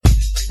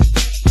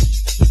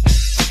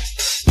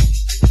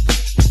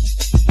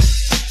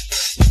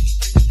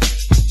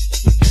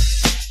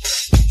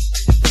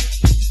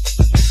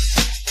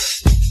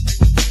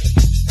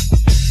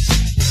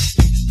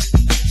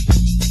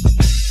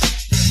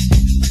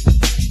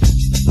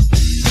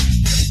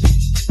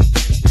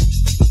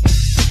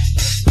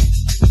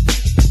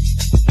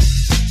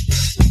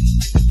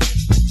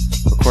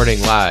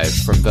recording live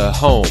from the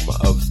home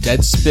of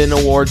Deadspin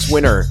Awards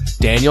winner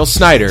Daniel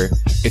Snyder.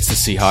 It's the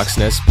Seahawks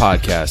Nest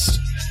podcast.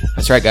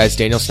 That's right, guys.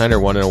 Daniel Snyder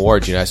won an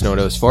award. You guys know what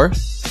it was for?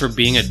 For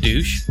being a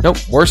douche? Nope.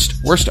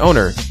 Worst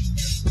owner.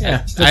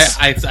 Yeah,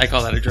 I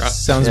call that a drop.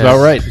 Sounds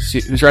about right.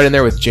 He was right in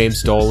there with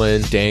James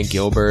Dolan, Dan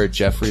Gilbert,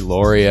 Jeffrey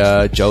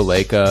Loria, Joe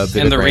Lacob,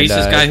 Vivek and the Grandi.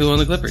 racist guy who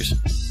owned the Clippers.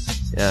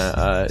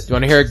 Yeah. Do you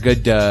want to hear a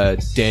good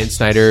Dan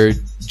Snyder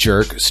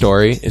jerk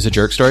story? Is a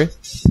jerk story?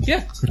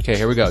 Yeah. Okay,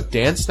 here we go.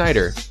 Dan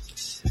Snyder.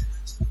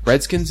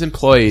 Redskins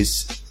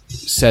employees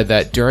said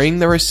that during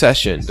the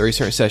recent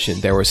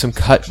recession, there were some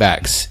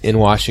cutbacks in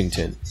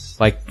Washington.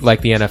 Like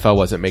the NFL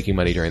wasn't making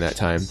money during that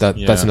time.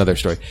 That's another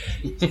story.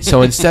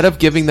 So instead of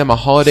giving them a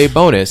holiday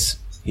bonus,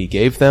 he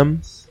gave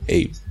them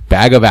a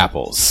bag of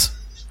apples.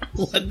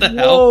 What the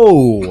hell?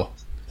 Whoa!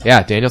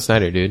 Yeah, Daniel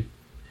Snyder, dude.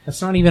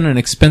 That's not even an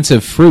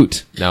expensive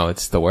fruit. No,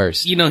 it's the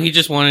worst. You know, he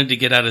just wanted to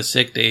get out of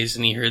sick days,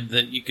 and he heard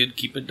that you could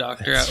keep a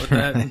doctor out with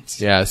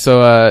that. Yeah,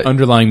 so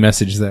Underlying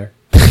message there.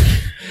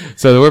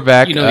 so we're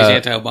back. You know he's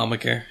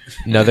anti-Obamacare.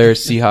 Another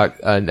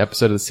an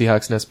episode of the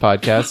Seahawks Nest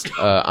podcast.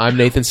 I'm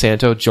Nathan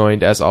Santo,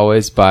 joined as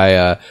always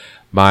by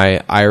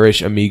my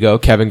Irish amigo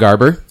Kevin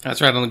Garber,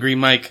 That's right, on the green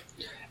mic.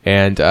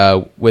 and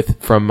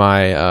from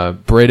my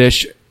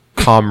British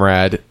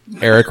comrade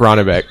Eric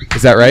Ronnebeck.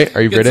 Is that right?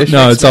 Are you Get British? some-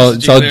 No, it's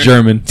all there.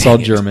 German. It's all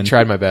German.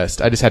 Tried my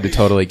best. I just had to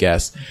totally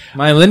guess.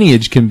 My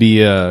lineage can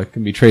be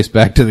traced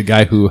back to the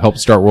guy who helped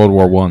start World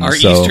War One. Our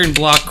so. Eastern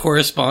Bloc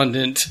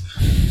correspondent,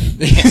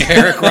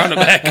 Eric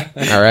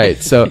Ronnebeck. All right,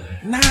 so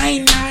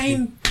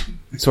 9-9.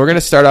 So we're going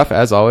to start off,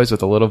 as always,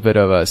 with a little bit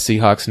of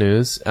Seahawks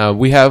news.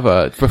 We have,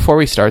 before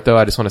we start, though,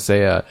 I just want to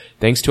say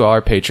thanks to all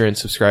our Patreon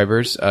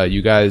subscribers.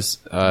 You guys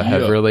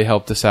have really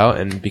helped us out,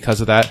 and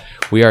because of that,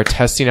 we are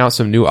testing out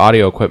some new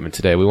audio equipment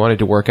today. We wanted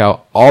to work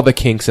out all the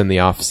kinks in the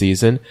off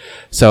season.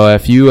 So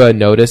if you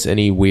notice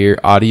any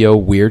weird audio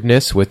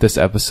weirdness with this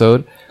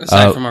episode,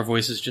 Aside from our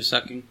voices just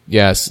sucking.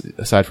 yes,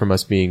 aside from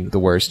us being the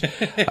worst,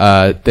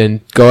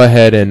 then go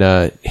ahead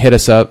and hit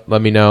us up,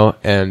 let me know,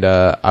 and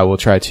I will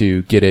try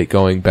to get it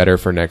going better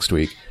for next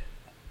week.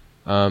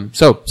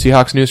 So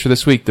Seahawks news for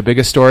this week. The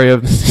biggest story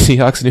of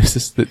Seahawks news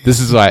is this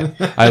is why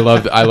I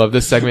love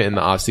this segment in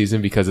the off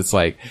season, because it's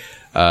like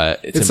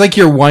It's like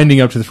you're winding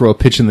up to throw a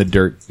pitch in the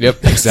dirt.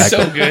 Yep, exactly.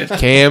 So good.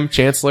 Cam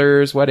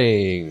Chancellor's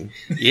wedding.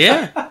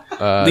 Yeah.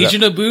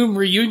 Legion of Boom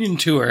reunion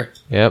tour.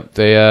 Yep,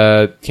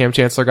 Cam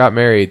Chancellor got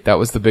married. That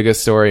was the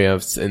biggest story in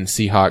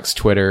Seahawks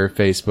Twitter,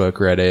 Facebook,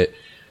 Reddit.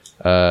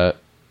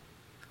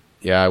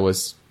 I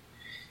was.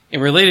 In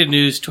related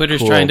news, Twitter's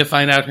Cool. trying to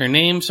find out her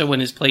name, so when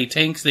his play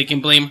tanks, they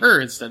can blame her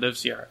instead of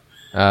Ciara.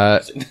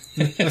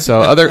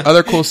 So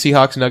other cool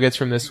Seahawks nuggets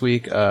from this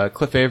week.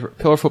 Cliff Averill,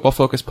 Pillar Football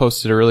Focus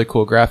posted a really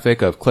cool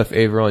graphic of Cliff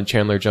Averill and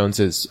Chandler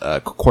Jones's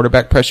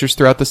quarterback pressures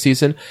throughout the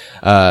season.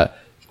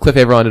 Cliff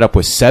Averill ended up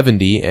with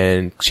 70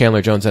 and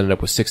Chandler Jones ended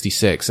up with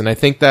 66. And I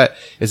think that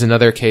is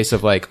another case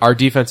of like our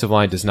defensive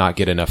line does not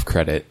get enough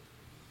credit.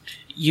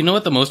 You know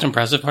what the most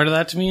impressive part of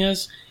that to me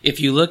is?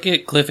 If you look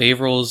at Cliff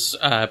Averill's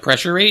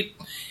pressure rate,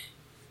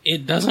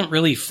 it doesn't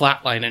really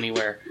flatline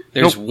anywhere.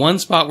 There's one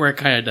spot where it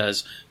kind of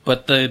does,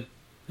 but the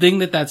thing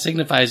that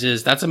signifies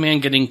is that's a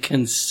man getting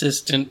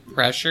consistent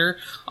pressure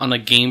on a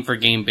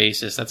game-for-game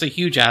basis. That's a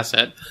huge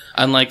asset.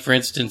 Unlike, for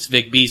instance,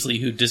 Vic Beasley,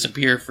 who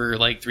disappear for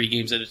like 3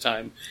 games at a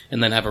time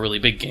and then have a really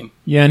big game.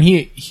 Yeah, and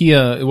he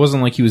it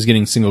wasn't like he was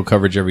getting single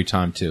coverage every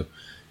time too.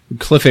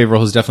 Cliff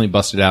Averill has definitely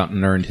busted out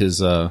and earned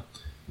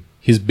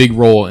his big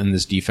role in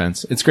this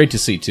defense. It's great to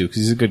see too,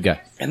 because he's a good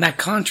guy. And that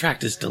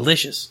contract is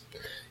delicious.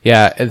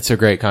 Yeah, it's a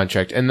great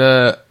contract. And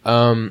the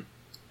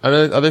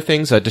other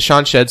things,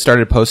 Deshaun Shedd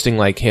started posting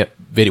like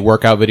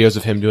workout videos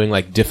of him doing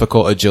like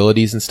difficult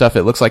agilities and stuff.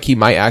 It looks like he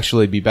might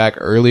actually be back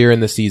earlier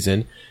in the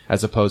season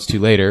as opposed to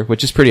later,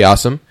 which is pretty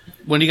awesome.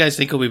 When do you guys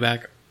think he'll be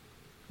back?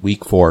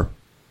 Week 4.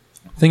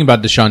 The thing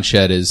about Deshaun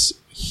Shedd is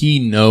he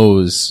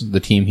knows the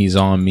team he's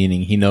on,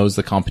 meaning he knows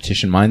the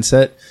competition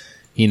mindset.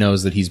 He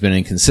knows that he's been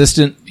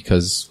inconsistent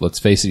because, let's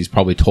face it, he's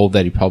probably told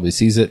that. He probably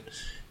sees it.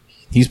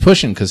 He's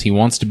pushing because he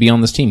wants to be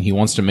on this team. He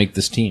wants to make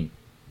this team.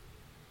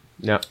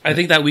 Yeah. I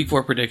think that week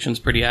 4 prediction's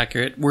pretty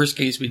accurate. Worst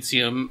case, we'd see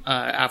him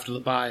after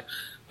the bye,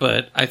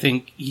 but I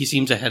think he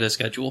seems ahead of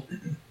schedule.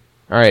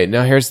 All right.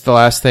 Now here's the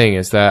last thing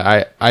is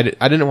that I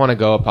didn't want to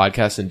go a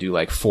podcast and do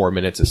like 4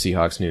 minutes of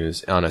Seahawks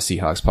news on a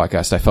Seahawks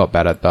podcast. I felt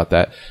bad about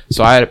that.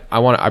 So I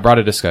brought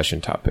a discussion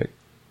topic.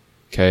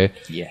 Okay.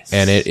 Yes.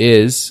 And it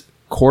is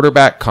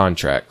quarterback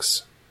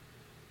contracts.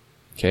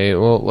 Okay.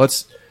 Well,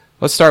 let's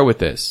start with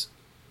this.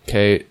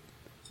 Okay.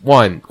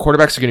 One,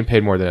 quarterbacks are getting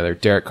paid more than other.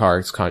 Derek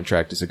Carr's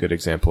contract is a good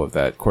example of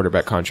that.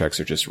 Quarterback contracts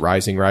are just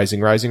rising.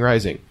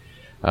 The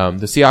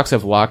Seahawks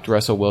have locked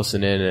Russell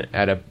Wilson in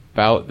at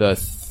about the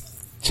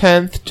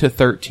 10th to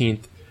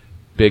 13th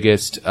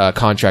biggest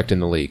contract in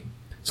the league.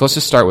 So let's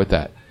just start with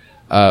that.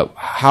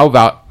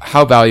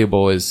 How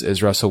valuable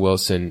is Russell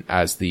Wilson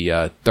as the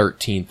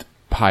 13th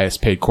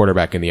highest paid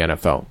quarterback in the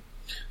NFL?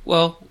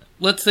 Well,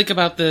 let's think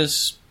about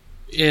this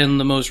in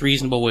the most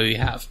reasonable way we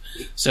have.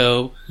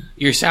 So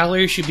your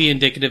salary should be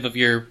indicative of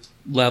your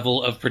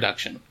level of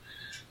production.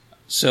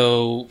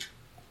 So,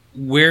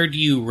 where do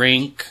you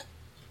rank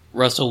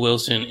Russell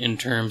Wilson in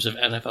terms of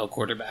NFL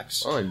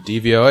quarterbacks? Oh, in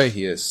DVOA,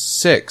 he is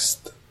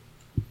 6th.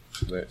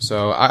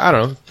 So, I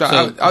don't know. So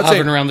I would say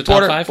hovering around the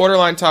top 5?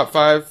 Borderline top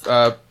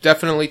 5,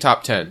 definitely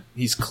top 10.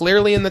 He's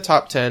clearly in the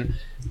top 10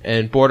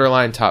 and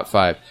borderline top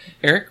 5.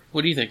 Eric,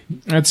 what do you think?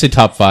 I'd say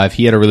top 5.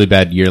 He had a really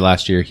bad year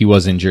last year. He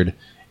was injured.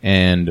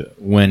 And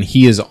when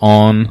he is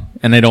on,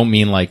 and I don't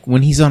mean like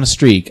when he's on a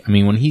streak, I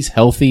mean when he's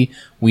healthy,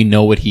 we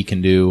know what he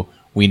can do.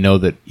 We know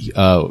that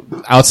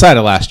outside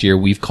of last year,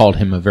 we've called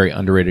him a very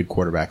underrated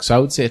quarterback. So I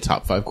would say a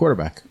top 5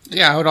 quarterback.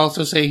 Yeah, I would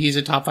also say he's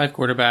a top 5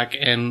 quarterback,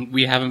 and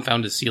we haven't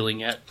found his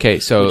ceiling yet. Okay,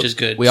 so which is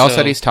good. We all So,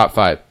 said he's top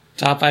 5.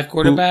 top 5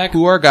 quarterback.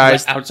 Who are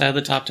guys- but outside of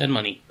the top 10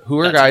 money? Who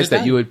are That's a guys good that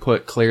guy. you would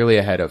put clearly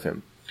ahead of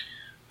him?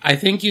 I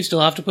think you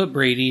still have to put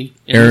Brady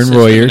in Aaron the system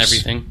Rodgers. and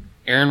everything.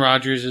 Aaron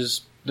Rodgers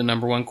is the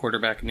number 1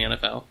 quarterback in the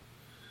NFL.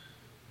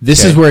 This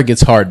Okay. is where it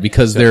gets hard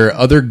because there are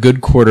other good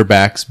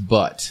quarterbacks,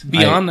 but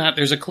Beyond that,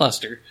 there's a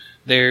cluster.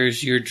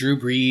 There's your Drew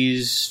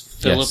Brees,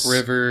 Phillip Yes.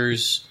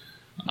 Rivers,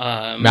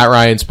 Matt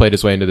Ryan's played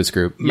his way into this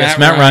group. Matt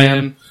Matt Ryan.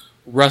 Ryan,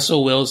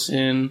 Russell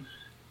Wilson,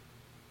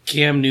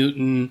 Cam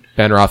Newton,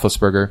 Ben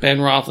Roethlisberger. Ben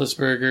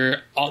Roethlisberger.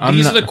 I'm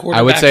These not- are the quarterbacks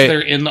I would say- that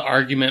are in the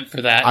argument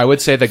for that. I would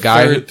say the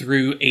guy who, 3rd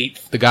through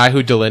 8th. the guy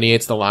who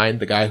delineates the line,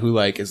 the guy who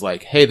is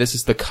like, hey, this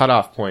is the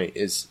cutoff point,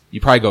 is you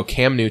probably go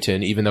Cam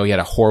Newton, even though he had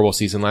a horrible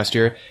season last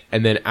year.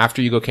 And then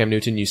after you go Cam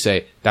Newton, you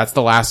say, that's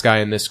the last guy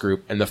in this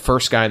group. And the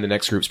first guy in the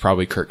next group is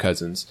probably Kirk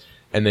Cousins.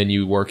 And then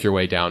you work your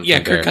way down. Yeah,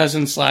 from Kirk there.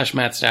 Cousins /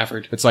 Matt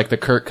Stafford. It's like the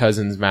Kirk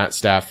Cousins, Matt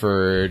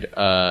Stafford,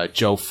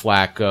 Joe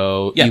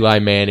Flacco, Yeah. Eli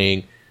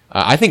Manning.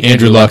 I think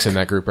Andrew Andrew Luck's Luck. in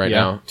that group right Yeah.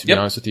 now, to be Yep.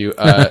 honest with you.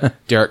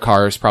 Derek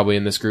Carr is probably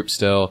in this group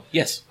still.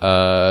 Yes.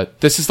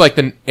 This is like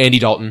the Andy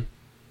Dalton.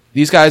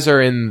 These guys are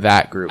in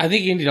that group. I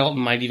think Andy Dalton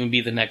might even be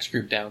the next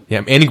group down.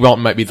 Yeah, Andy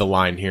Dalton might be the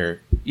line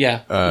here. Yeah,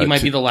 he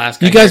might be the last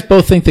guy. you guys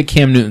both think that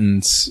Cam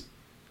Newton's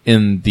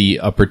in the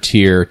upper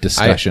tier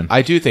discussion.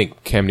 I do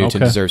think Cam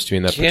Newton Okay. deserves to be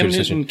in that Cam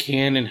position. Newton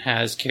can and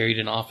has carried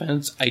an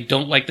offense. I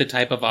don't like the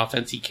type of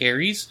offense he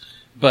carries,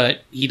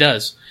 but he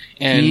does.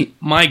 And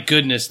my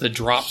goodness, the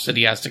drops that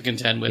he has to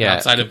contend with Yeah.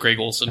 outside of Greg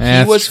Olson. Eh. He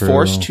That's was true.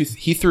 forced to.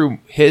 He threw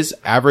his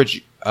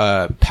average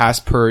pass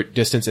per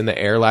distance in the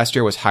air last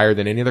year was higher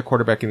than any other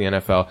quarterback in the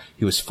NFL.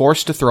 He was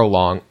forced to throw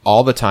long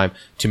all the time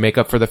to make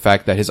up for the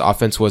fact that his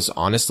offense was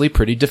honestly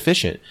pretty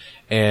deficient.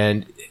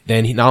 And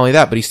then not only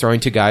that, but he's throwing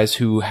to guys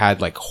who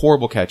had like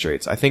horrible catch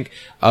rates. I think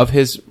of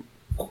his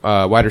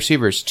wide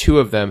receivers, 2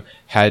 of them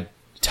had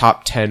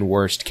top 10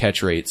 worst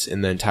catch rates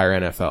in the entire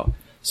NFL.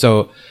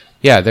 So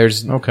yeah,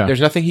 there's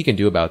nothing he can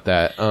do about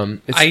that.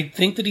 I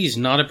think that he's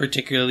not a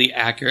particularly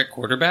accurate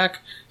quarterback.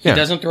 He Yeah.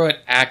 doesn't throw it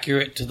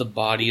accurate to the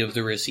body of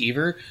the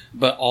receiver,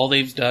 but all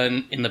they've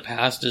done in the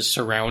past is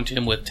surround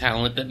him with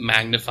talent that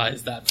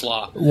magnifies that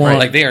flaw. Well,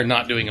 Like they are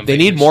not doing him they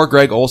need favors. more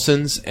Greg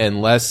Olsons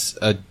and less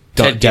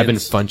Ted Devin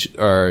Gibbs.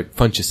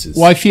 Funchesses.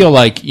 Well, I feel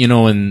like,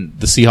 in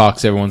the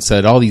Seahawks, everyone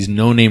said all these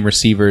no-name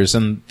receivers,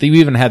 and they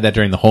even had that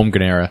during the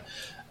Holmgren era.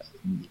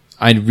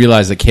 I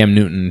realized that Cam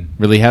Newton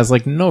really has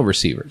like no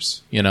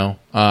receivers.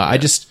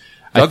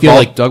 I feel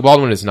like Doug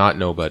Baldwin is not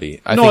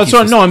nobody. I no, think that's he's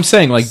what. just- No, I'm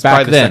saying like he's back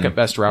probably the then. second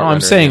best route No, runner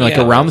I'm saying in like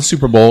the around the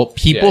Super Bowl,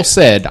 people Yeah.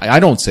 said I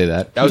don't say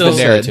that. That was No, the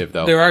narrative,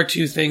 though. There are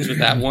 2 things with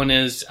that. One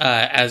is,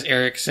 as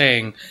Eric's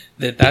saying,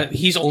 that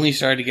he's only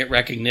started to get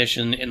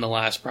recognition in the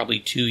last probably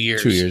 2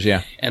 years. 2 years,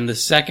 yeah. And the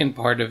second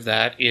part of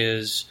that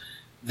is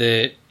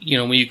that,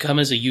 when you come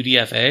as a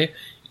UDFA,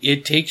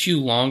 it takes you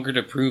longer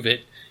to prove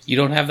it. You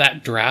don't have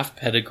that draft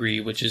pedigree,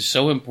 which is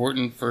so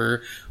important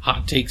for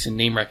hot takes and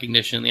name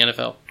recognition in the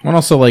NFL. And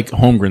also like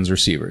Holmgren's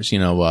receivers,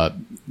 Daryl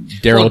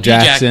Well,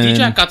 Jackson.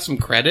 D-Jack got some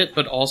credit,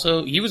 but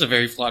also he was a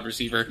very flawed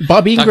receiver.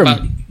 Bob Talk Ingram.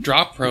 about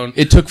drop prone.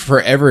 It took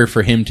forever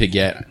for him to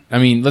get. I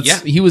mean, Yeah.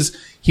 he was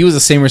the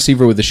same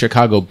receiver with the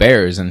Chicago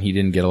Bears, and he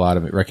didn't get a lot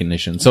of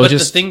recognition. So But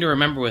just the thing to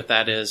remember with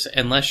that is,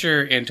 unless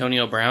you're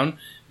Antonio Brown,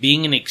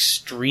 being an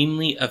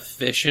extremely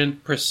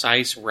efficient,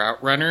 precise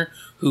route runner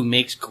who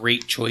makes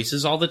great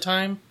choices all the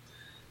time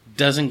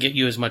doesn't get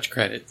you as much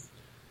credit.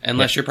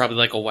 Unless you're probably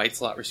like a white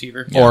slot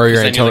receiver. or Because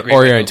you're then the great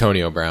or you're backup.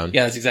 Antonio Brown.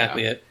 Yeah, that's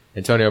exactly it.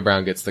 Antonio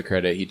Brown gets the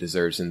credit he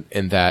deserves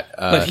in that.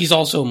 But he's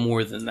also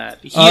more than that.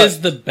 He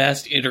is the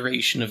best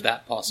iteration of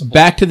that possible.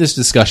 back to this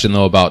discussion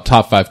though about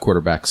top 5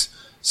 quarterbacks.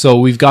 So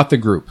we've got the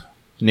group.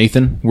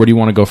 Nathan, where do you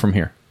want to go from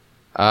here?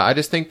 I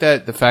just think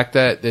that the fact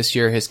that this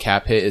year his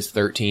cap hit is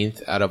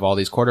 13th out of all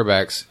these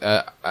quarterbacks,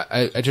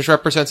 it just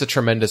represents a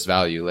tremendous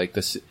value. Like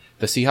the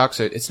Seahawks,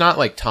 it's not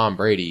like Tom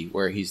Brady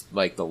where he's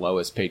like the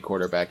lowest paid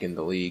quarterback in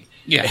the league.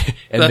 Yeah,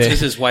 And that's then- because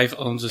his wife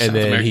owns a South and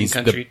then American he's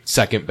country. the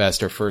second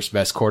best or first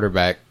best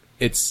quarterback.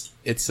 It's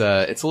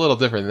a little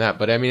different than that,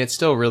 but I mean it's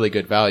still really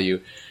good value.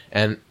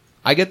 And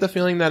I get the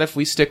feeling that if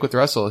we stick with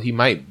Russell, he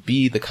might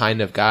be the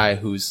kind of guy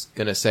who's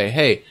gonna say,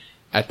 "Hey,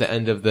 at the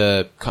end of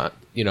the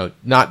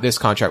not this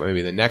contract, but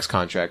maybe the next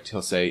contract,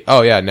 he'll say,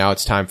 "Oh yeah, now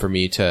it's time for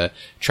me to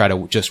try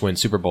to just win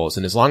Super Bowls."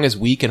 And as long as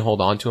we can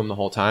hold on to him the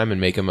whole time and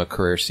make him a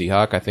career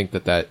Seahawk, I think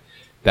that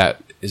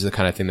that is the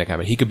kind of thing that can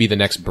happen. He could be the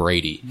next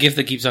Brady. Gift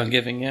that keeps on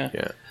giving, yeah.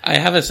 Yeah. I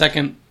have a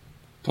second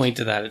point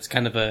to that. It's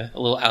kind of a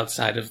little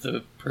outside of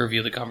the purview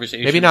of the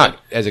conversation. Maybe not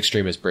as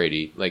extreme as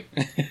Brady, but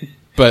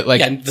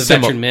Yeah, the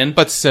veteran men.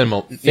 but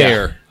similar.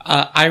 Fair.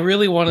 I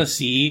really want to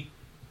see,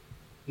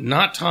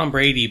 not Tom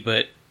Brady,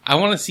 but I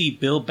want to see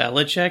Bill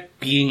Belichick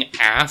being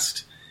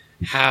asked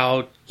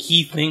how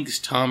he thinks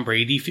Tom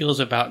Brady feels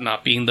about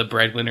not being the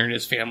breadwinner in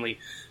his family,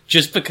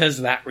 just because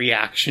that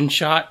reaction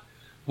shot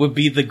would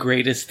be the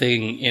greatest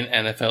thing in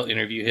NFL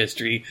interview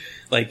history.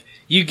 Like,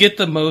 you get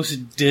the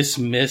most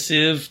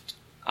dismissive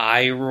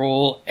eye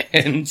roll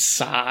and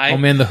sigh. Oh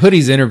man, the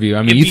Hoodies interview.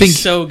 I mean, It'd you be think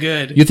so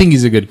good. you think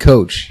he's a good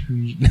coach?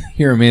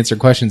 Hear him answer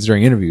questions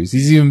during interviews.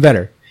 He's even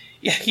better.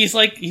 Yeah, he's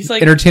like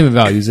Entertainment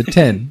values at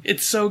 10.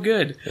 it's so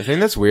good. The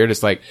thing that's weird is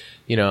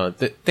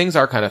things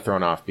are kind of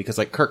thrown off because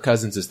Kirk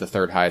Cousins is the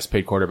third highest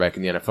paid quarterback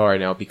in the NFL right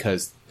now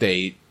because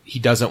he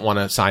doesn't want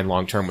to sign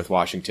long term with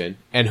Washington,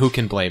 and who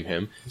can blame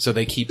him? So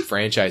they keep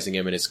franchising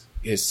him, and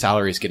his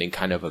salary is getting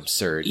kind of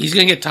absurd. He's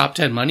gonna get top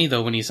 10 money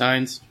though when he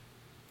signs.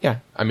 Yeah,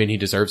 I mean he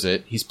deserves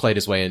it. He's played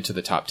his way into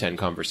the top 10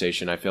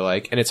 conversation, I feel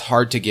like, and it's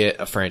hard to get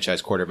a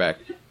franchise quarterback.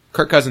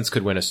 Kirk Cousins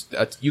could win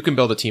you can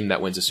build a team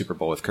that wins a Super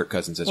Bowl with Kirk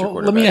Cousins as your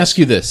quarterback. Let me ask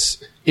you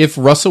this. If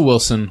Russell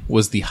Wilson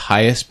was the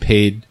highest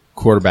paid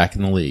quarterback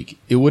in the league,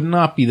 it would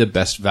not be the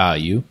best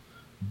value,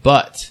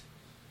 but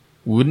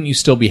wouldn't you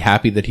still be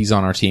happy that he's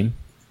on our team?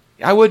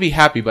 I would be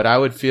happy, but I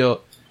would feel,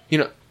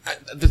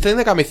 the thing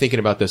that got me thinking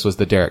about this was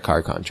the Derek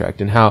Carr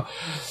contract and how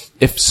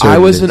if I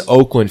was an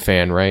Oakland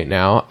fan right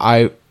now,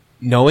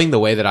 knowing the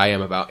way that I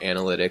am about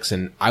analytics,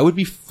 and I would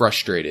be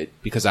frustrated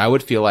because I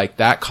would feel like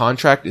that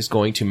contract is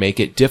going to make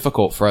it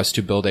difficult for us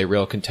to build a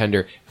real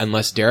contender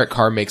unless Derek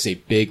Carr makes a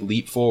big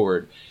leap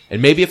forward.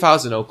 And maybe if I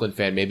was an Oakland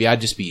fan, maybe I'd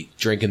just be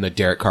drinking the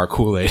Derek Carr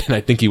Kool-Aid and I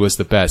think he was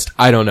the best.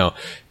 I don't know.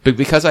 But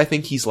because I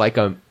think he's like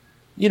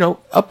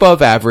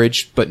above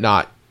average, but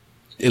not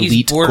elite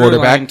he's borderline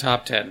quarterback.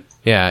 top 10.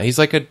 Yeah, he's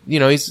like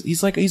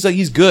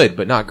he's good,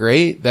 but not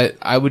great. That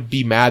I would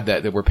be mad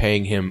that we're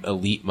paying him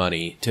elite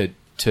money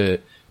to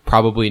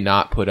probably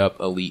not put up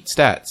elite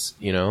stats,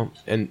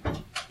 and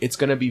it's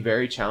going to be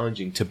very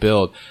challenging to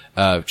build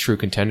a true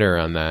contender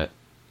around that.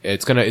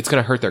 It's going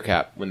to hurt their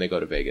cap when they go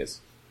to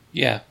Vegas.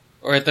 Yeah.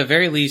 Or at the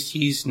very least,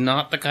 he's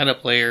not the kind of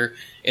player,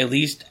 at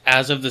least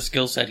as of the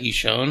skill set he's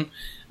shown,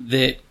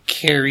 that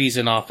carries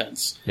an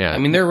offense. Yeah. I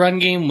mean, their run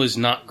game was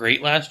not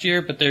great last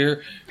year, but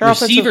their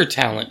receiver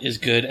talent is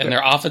good, and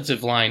their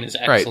offensive line is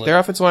excellent. Right, their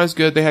offensive line is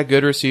good. They had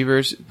good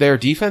receivers. Their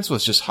defense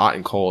was just hot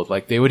and cold.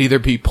 Like, they would either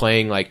be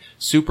playing,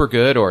 super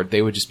good, or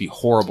they would just be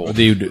horrible.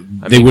 They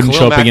wouldn't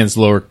show up against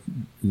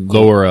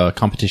lower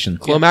competition.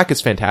 Khalil Mack is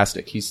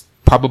fantastic. He's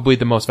probably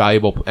the most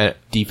valuable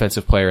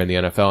defensive player in the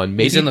NFL, and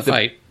maybe he's in the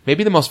fight.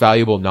 Maybe the most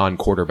valuable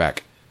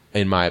non-quarterback,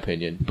 in my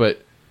opinion.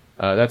 But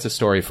that's a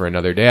story for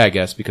another day, I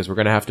guess, because we're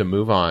going to have to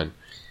move on.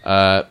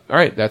 All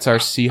right, that's our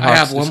Seahawks I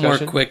have one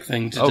discussion. more quick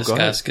thing to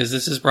discuss, because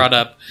this is brought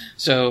up.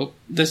 So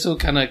this will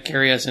kind of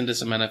carry us into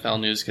some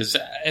NFL news, because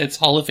it's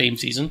Hall of Fame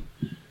season.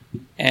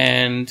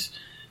 And,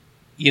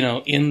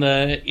 in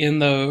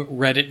the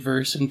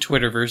Reddit-verse and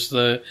Twitter-verse,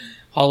 the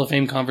Hall of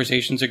Fame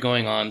conversations are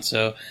going on.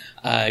 So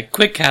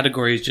quick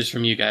categories just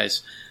from you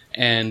guys,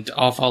 and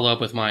I'll follow up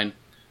with mine.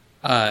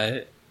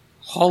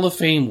 Hall of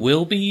Fame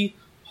will be,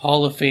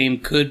 Hall of Fame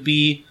could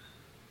be,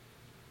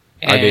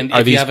 and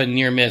if you have a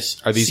near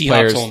miss, are these Seahawks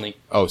players only.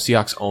 Oh,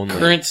 Seahawks only.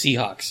 Current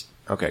Seahawks.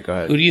 Okay, go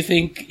ahead. Who do you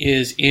think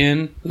is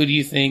in? Who do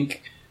you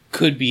think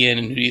could be in?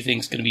 And who do you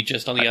think is going to be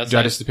just on the outside? Do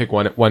I just to pick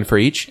one for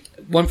each?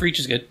 One for each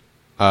is good.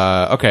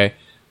 Okay.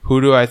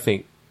 Who do I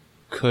think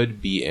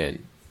could be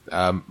in?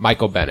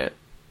 Michael Bennett.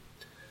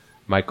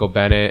 Michael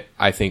Bennett,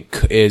 I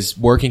think, is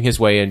working his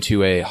way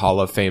into a Hall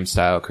of Fame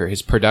style career.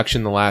 His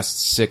production the last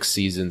 6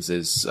 seasons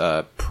is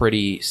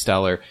pretty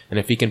stellar, and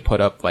if he can put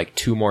up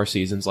 2 more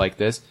seasons like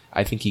this,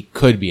 I think he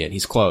could be in.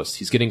 He's close.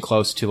 He's getting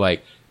close to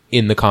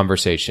in the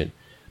conversation.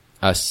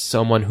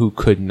 Someone who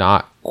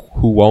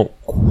won't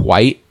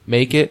quite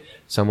make it.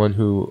 Someone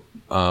who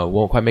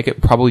won't quite make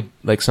it. Probably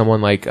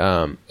someone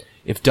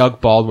if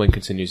Doug Baldwin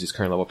continues his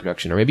current level of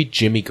production, or maybe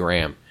Jimmy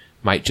Graham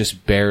might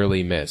just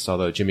barely miss.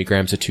 Although Jimmy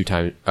Graham's a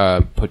 2-time,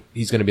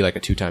 he's going to be a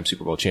 2-time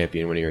Super Bowl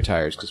champion when he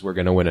retires, because we're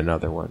going to win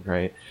another one,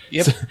 right?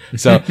 Yep.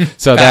 So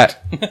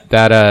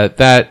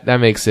that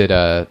makes it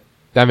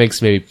that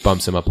makes maybe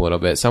bumps him up a little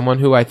bit. Someone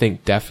who I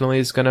think definitely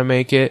is going to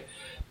make it,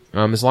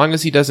 as long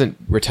as he doesn't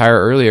retire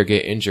early or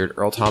get injured,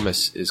 Earl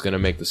Thomas is going to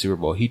make the Super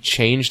Bowl. He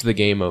changed the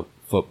game of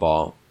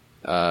football,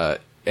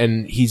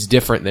 and he's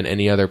different than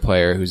any other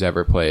player who's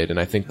ever played, and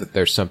I think that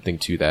there's something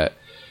to that.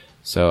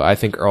 So I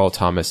think Earl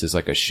Thomas is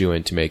a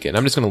shoo-in to make it. And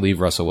I'm just going to leave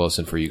Russell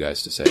Wilson for you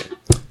guys to say.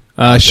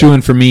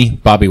 Shoo-in for me,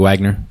 Bobby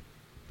Wagner.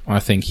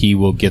 I think he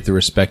will get the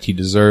respect he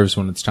deserves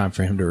when it's time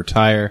for him to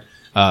retire,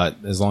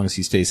 as long as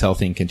he stays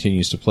healthy and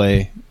continues to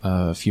play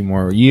a few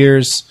more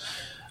years.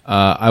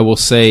 I will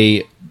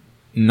say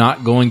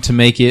not going to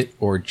make it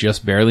or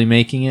just barely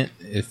making it.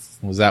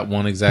 Was that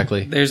one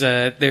exactly? There's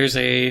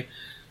a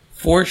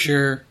for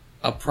sure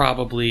a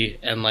probably,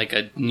 and like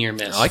a near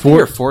miss. I like that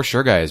your for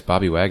sure guy is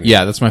Bobby Wagner.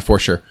 Yeah, that's my for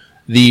sure.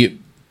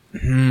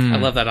 I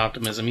love that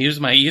optimism. He's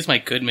my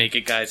could make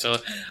it guy. So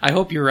I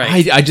hope you're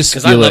right. I just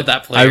feel I love it.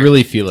 that player. I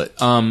really feel it.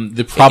 The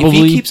If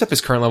probably he keeps up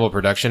his current level of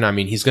production, I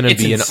mean, he's going to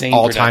It's be an insane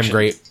all-time production.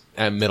 great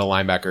middle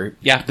linebacker.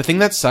 Yeah. The thing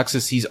that sucks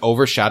is he's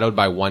overshadowed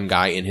by one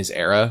guy in his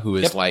era who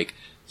is Yep. like,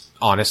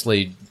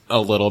 honestly, a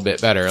little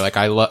bit better. Like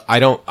I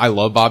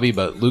love Bobby,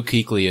 but Luke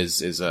Kuechly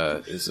is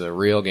a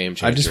real game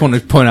changer. I just want to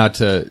point out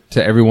to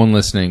everyone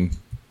listening,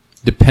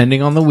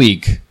 depending on the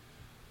week,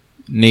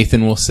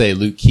 Nathan will say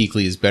Luke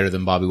Kuechly is better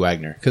than Bobby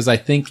Wagner. Because I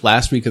think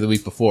last week or the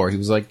week before, he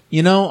was like,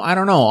 I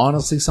don't know.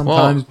 Honestly,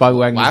 sometimes Bobby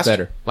Wagner's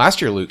better.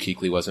 Last year, Luke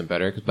Kuechly wasn't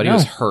better, but he No.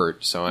 was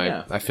hurt, so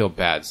Yeah. I feel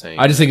bad saying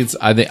I just think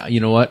you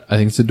know what? I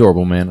think it's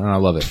adorable, man, and I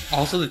love it.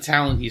 Also, the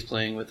talent he's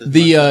playing with.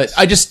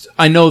 Is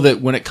I know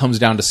that when it comes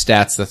down to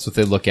stats, that's what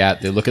they look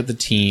at. They look at the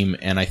team,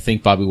 and I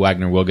think Bobby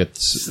Wagner will get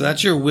so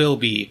that's your will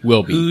be.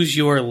 Will be. Who's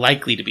your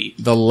likely to be?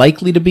 the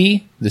likely to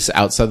be this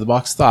outside the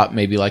box thought,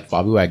 maybe like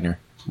Bobby Wagner,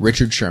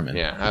 Richard Sherman.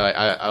 Yeah,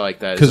 I like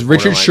that. Because It's a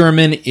Richard borderline.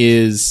 Sherman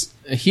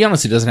he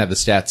honestly doesn't have the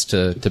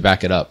stats to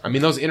back it up. I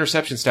mean, those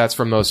interception stats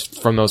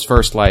from those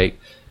first like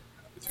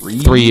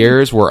 3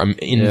 years were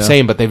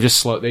insane, but they've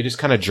just they just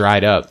kind of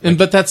dried up.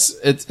 But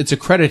it's a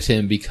credit to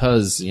him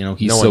because he's No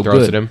so one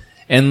throws good. at him.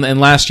 And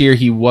last year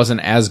he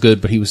wasn't as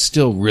good, but he was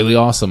still really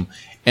awesome.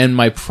 And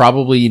my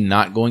probably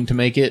not going to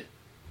make it.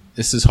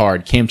 This is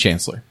hard. Cam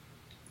Chancellor,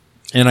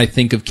 and I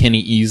think of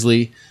Kenny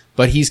Easley,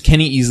 but he's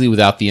Kenny Easley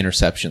without the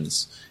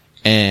interceptions.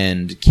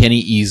 And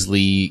Kenny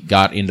Easley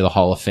got into the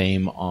Hall of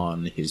Fame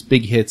on his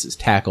big hits, his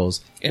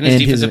tackles, And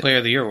his Defensive Player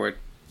of the Year award.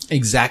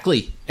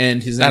 Exactly.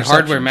 And his That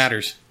hardware interceptions.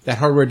 matters. That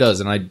hardware does,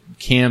 and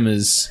Cam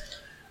is.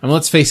 I mean,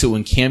 let's face it.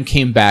 When Cam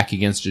came back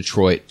against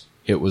Detroit,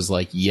 it was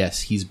like,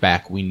 yes, he's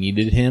back. We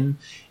needed him,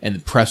 and the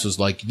press was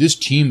like, this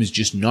team is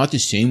just not the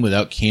same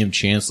without Cam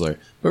Chancellor.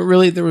 But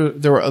really,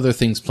 there were other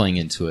things playing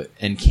into it,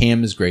 and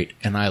Cam is great,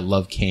 and I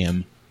love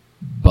Cam.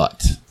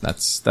 But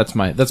that's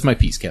my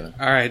piece, Kevin.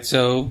 All right,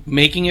 so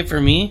making it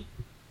for me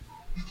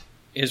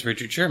is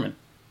Richard Sherman.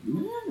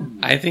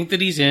 I think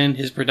that he's in.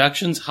 His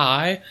production's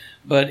high,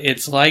 but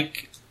it's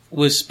like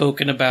was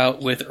spoken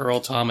about with Earl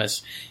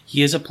Thomas.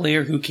 He is a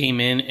player who came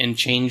in and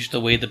changed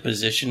the way the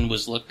position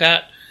was looked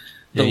at.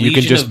 The you can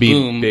Legion just of be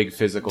Boom big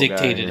physical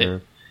dictated guy,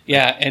 it.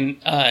 Yeah,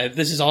 and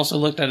this is also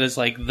looked at as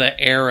like the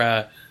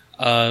era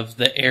of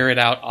the air it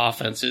out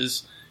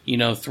offenses.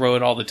 Throw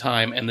it all the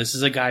time. And this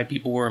is a guy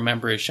people will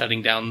remember as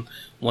shutting down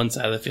one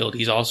side of the field.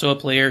 He's also a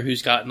player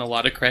who's gotten a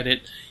lot of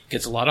credit,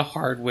 gets a lot of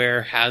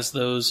hardware, has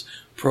those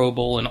Pro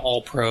Bowl and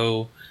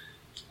All-Pro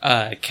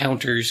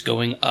counters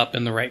going up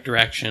in the right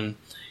direction.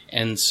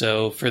 And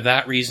so for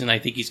that reason, I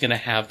think he's going to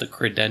have the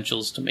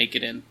credentials to make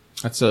it in.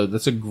 That's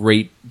a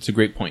great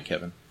point,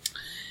 Kevin.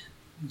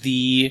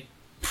 The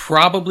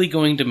probably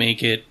going to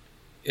make it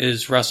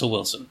is Russell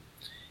Wilson.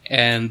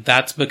 And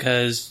that's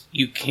because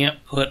you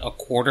can't put a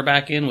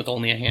quarterback in with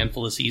only a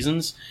handful of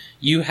seasons.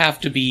 You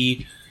have to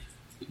be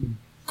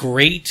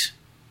great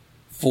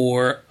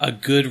for a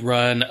good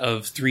run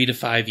of 3 to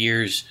 5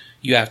 years.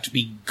 You have to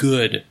be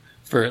good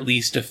for at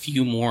least a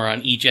few more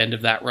on each end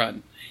of that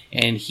run.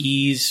 And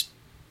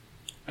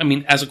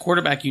as a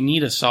quarterback, you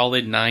need a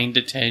solid 9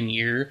 to 10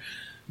 year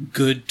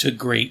good to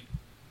great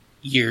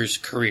years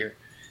career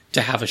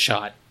to have a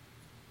shot.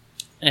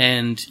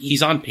 And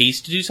he's on pace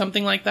to do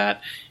something like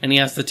that, and he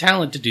has the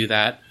talent to do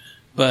that,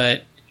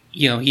 but,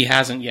 he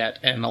hasn't yet,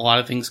 and a lot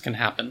of things can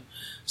happen.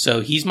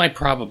 So he's my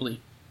probably.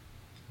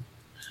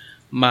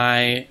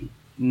 My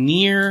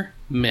near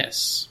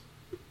miss.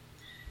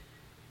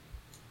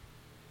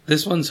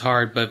 This one's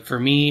hard, but for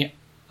me,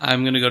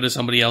 I'm going to go to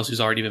somebody else who's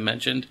already been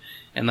mentioned,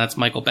 and that's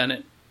Michael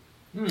Bennett.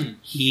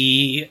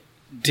 He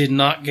did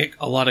not get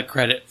a lot of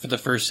credit for the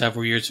first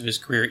several years of his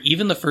career.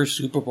 Even the first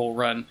Super Bowl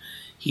run,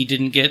 he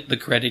didn't get the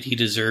credit he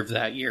deserved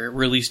that year. It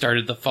really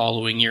started the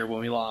following year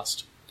when we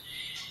lost.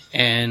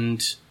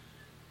 And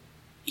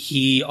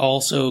he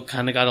also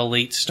kind of got a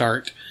late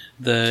start.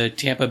 The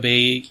Tampa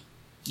Bay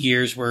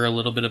years were a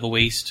little bit of a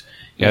waste.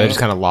 Yeah, they just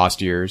kind of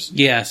lost years.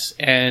 Yes,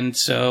 and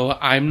so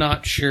I'm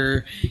not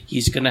sure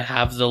he's going to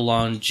have the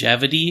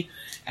longevity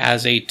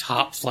as a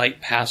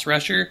top-flight pass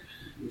rusher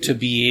to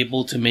be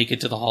able to make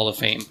it to the Hall of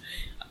Fame.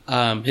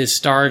 His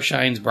star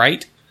shines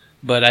bright,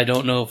 but I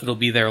don't know if it'll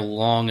be there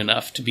long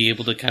enough to be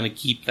able to kind of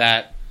keep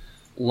that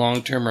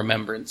long-term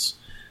remembrance.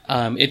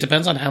 It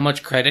depends on how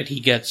much credit he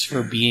gets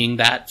for being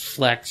that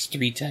flex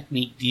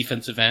 3-technique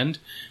defensive end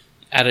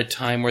at a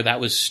time where that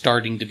was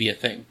starting to be a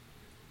thing.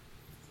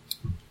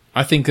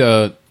 I think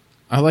I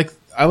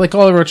like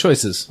all of our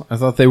choices. I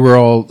thought they were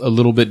all a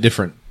little bit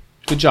different.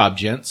 Good job,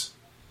 gents.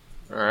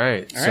 All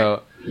right.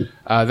 So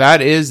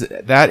that is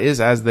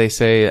as they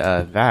say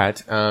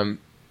that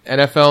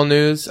NFL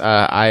news.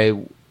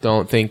 I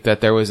don't think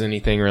that there was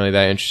anything really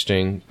that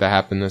interesting that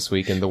happened this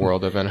week in the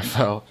world of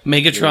NFL.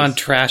 Megatron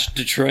trashed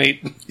Detroit.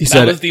 He That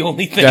said was the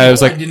only thing. Yeah, it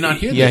was like I did not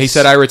hear Yeah, he this.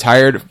 said I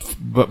retired,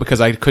 but because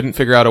I couldn't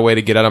figure out a way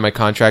to get out of my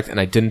contract, and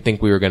I didn't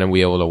think we were going to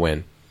be able to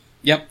win.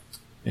 Yep.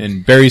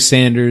 And Barry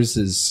Sanders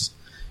is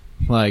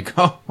Like,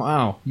 oh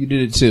wow, you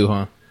did it too,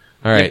 huh?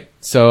 All right.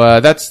 So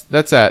that's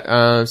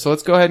that. So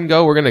let's go ahead and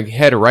go. We're going to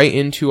head right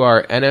into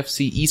our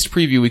NFC East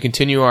preview. We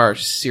continue our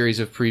series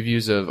of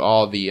previews of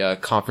all the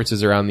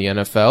conferences around the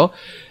NFL.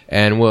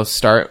 And we'll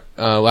start,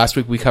 last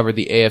week we covered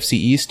the AFC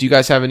East. Do you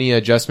guys have any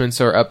adjustments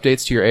or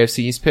updates to your AFC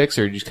East picks,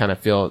 or do you just kind of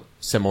feel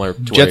similar to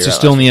where Jets you're are at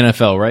still last in the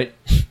NFL, right?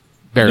 week?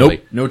 Barely.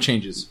 Nope, no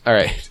changes. All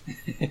right.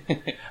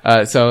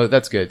 So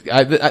that's good.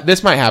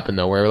 This might happen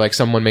though, where like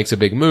someone makes a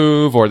big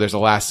move, or there's a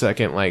last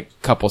second like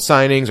couple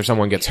signings, or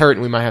someone gets hurt,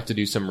 and we might have to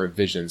do some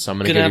revisions. So I'm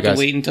going to give you have guys to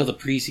wait until the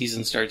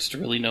preseason starts to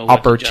really know what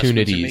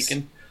opportunities. adjustments you're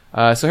making.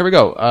 So here we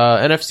go.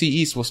 NFC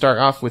East. We'll start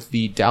off with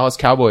the Dallas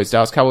Cowboys.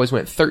 Dallas Cowboys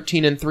went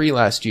 13-3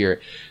 last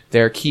year.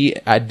 Their key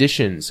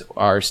additions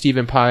are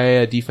Stephen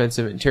Paea,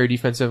 interior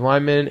defensive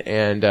lineman,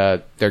 and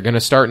they're going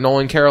to start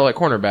Nolan Carroll at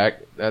cornerback.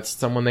 That's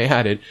someone they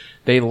added.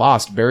 They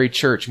lost Barry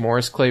Church,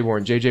 Morris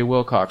Claiborne, J.J.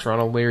 Wilcox,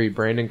 Ronald Leary,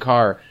 Brandon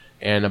Carr,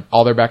 and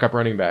all their backup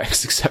running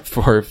backs except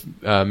for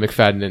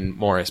McFadden and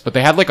Morris. But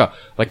they had like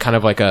kind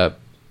of a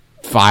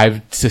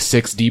 5 to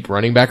 6 deep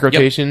running back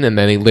rotation, and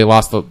then they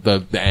lost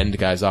the end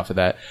guys off of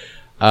that.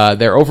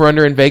 Their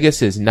over-under in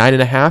Vegas is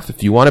 9.5.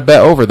 If you want to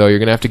bet over, though, you're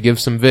going to have to give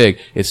some vig.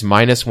 It's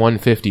minus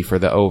 150 for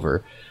the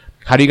over.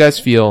 How do you guys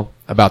feel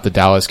about the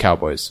Dallas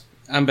Cowboys?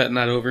 I'm betting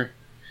that over.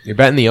 You're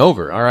betting the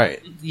over. All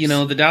right. You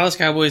know, the Dallas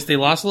Cowboys, they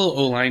lost a little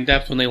O-line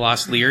depth when they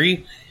lost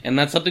Leary, and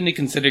that's something to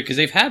consider because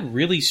they've had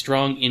really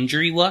strong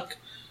injury luck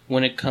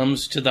when it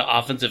comes to the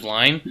offensive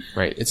line.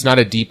 Right. It's not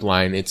a deep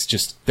line. It's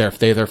just their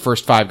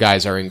first 5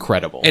 guys are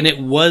incredible. And it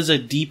was a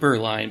deeper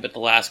line, but the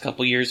last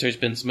couple years there's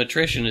been some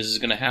attrition. This is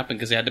going to happen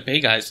because they had to pay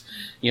guys.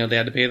 You know, they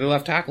had to pay their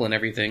left tackle and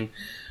everything.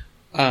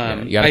 You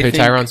got to pay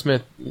Tyron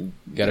Smith. You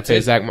got to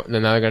pay Zach.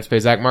 Then now they're going to pay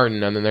Zach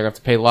Martin, and then they're going to have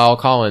to pay Lyle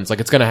Collins. Like,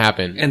 it's going to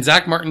happen. And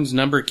Zach Martin's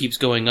number keeps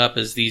going up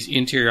as these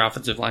interior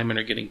offensive linemen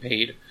are getting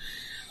paid.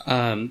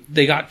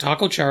 They got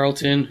Taco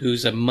Charlton,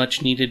 who's a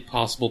much-needed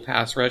possible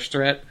pass rush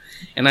threat.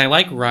 And I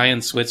like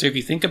Ryan Switzer. If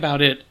you think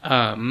about it,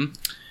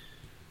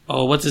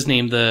 what's his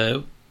name?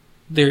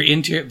 Their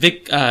interior,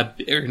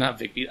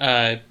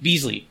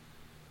 Beasley.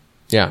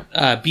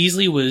 Yeah.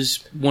 Beasley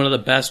was one of the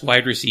best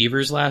wide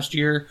receivers last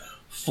year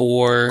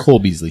for Cole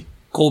Beasley.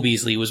 Cole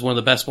Beasley was one of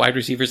the best wide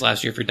receivers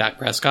last year for Dak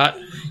Prescott.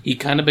 He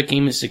kind of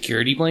became his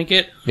security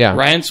blanket. Yeah.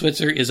 Ryan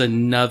Switzer is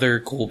another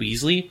Cole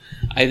Beasley.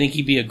 I think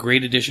he'd be a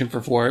great addition for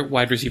 4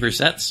 wide receiver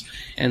sets.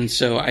 And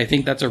so I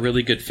think that's a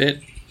really good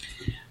fit.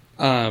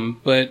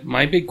 But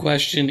my big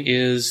question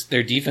is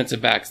their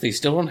defensive backs. They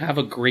still don't have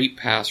a great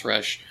pass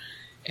rush.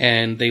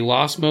 And they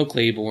lost Mo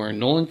Claiborne.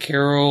 Nolan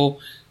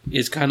Carroll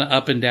is kind of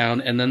up and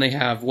down. And then they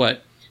have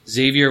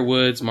Xavier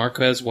Woods,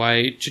 Marquez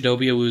White,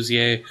 Chidobe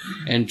Awuzie,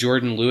 and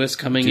Jordan Lewis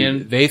coming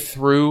in. First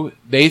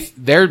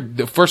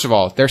of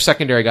all, their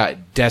secondary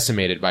got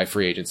decimated by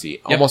free agency.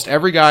 Yep. Almost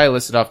every guy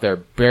listed off there,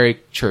 Barry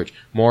Church,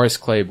 Morris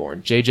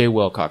Claiborne, J.J.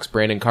 Wilcox,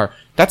 Brandon Carr.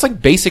 That's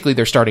like basically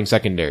their starting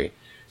secondary.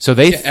 So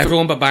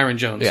everyone but Byron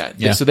Jones.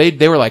 Yeah. So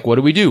they were like, what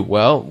do we do?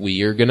 Well,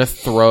 we are going to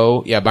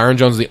throw, Byron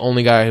Jones is the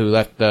only guy who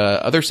left. The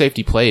other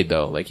safety played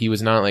though. Like he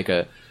was not like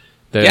the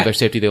other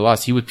safety they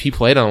lost. He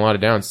played on a lot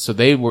of downs. So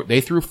they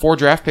threw 4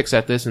 draft picks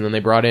at this, and then they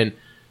brought in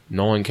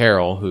Nolan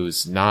Carroll,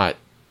 who's not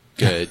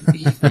good.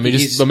 let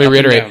me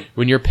reiterate.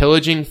 When you're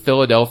pillaging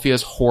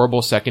Philadelphia's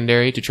horrible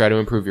secondary to try to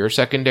improve your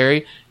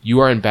secondary, you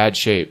are in bad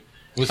shape.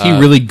 Was he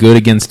really good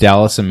against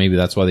Dallas, and maybe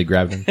that's why they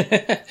grabbed him?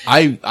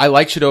 I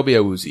like Chidobe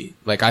Awuzie.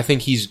 Like, I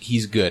think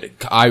he's good.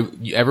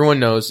 Everyone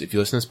knows, if you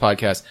listen to this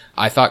podcast,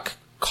 I thought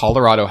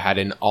Colorado had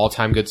an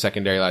all-time good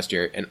secondary last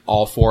year, and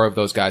all 4 of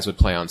those guys would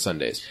play on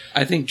Sundays.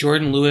 I think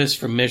Jordan Lewis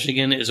from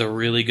Michigan is a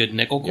really good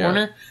nickel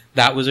corner. Yeah.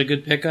 That was a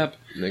good pickup.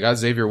 And they got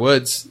Xavier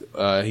Woods.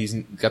 He's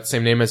got the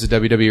same name as a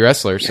WWE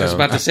wrestler. So. I was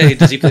about to say,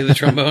 does he play the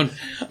trombone?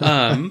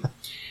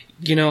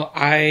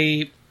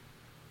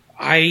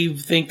 I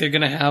think they're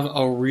going to have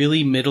a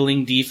really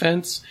middling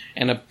defense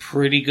and a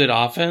pretty good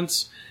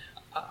offense.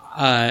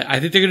 I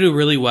think they're going to do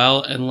really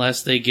well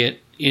unless they get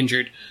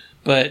injured.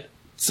 But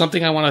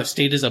something I want to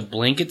state as a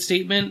blanket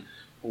statement,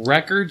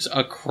 records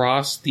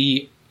across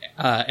the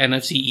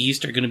NFC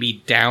East are going to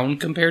be down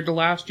compared to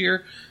last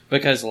year,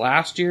 because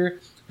last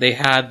year they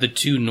had the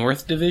 2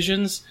 North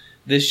divisions.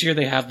 This year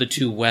they have the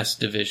 2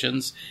 West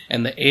divisions.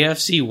 And the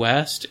AFC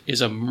West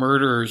is a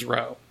murderer's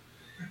row.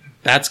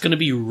 That's going to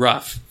be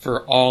rough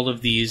for all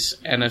of these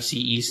NFC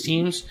East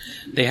teams.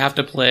 They have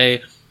to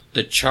play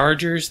the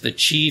Chargers, the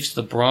Chiefs,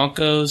 the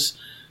Broncos,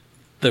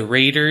 the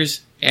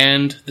Raiders,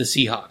 and the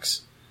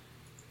Seahawks.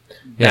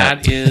 Yeah.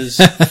 That is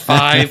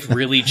 5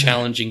 really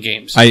challenging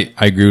games. I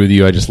agree with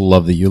you. I just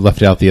love that you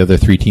left out the other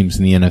 3 teams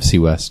in the NFC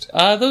West.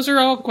 Those are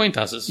all coin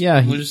tosses.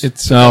 Yeah,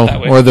 it's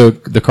or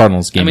the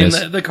Cardinals game. I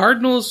mean, the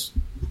Cardinals,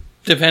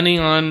 depending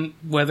on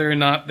whether or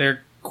not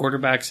their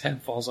quarterback's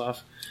head falls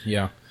off.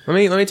 Yeah. Let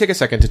me take a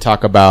second to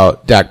talk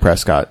about Dak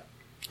Prescott.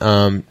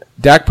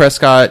 Dak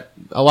Prescott,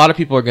 a lot of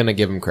people are going to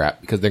give him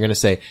crap because they're going to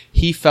say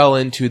he fell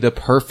into the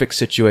perfect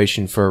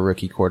situation for a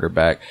rookie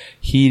quarterback.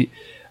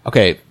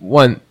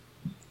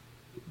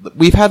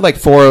 we've had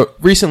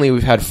recently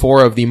we've had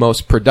 4 of the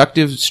most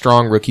productive,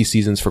 strong rookie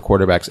seasons for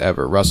quarterbacks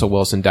ever. Russell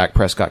Wilson, Dak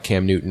Prescott,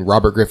 Cam Newton,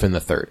 Robert Griffin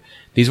III.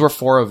 These were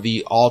 4 of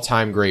the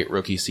all-time great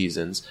rookie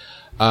seasons.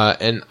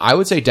 And I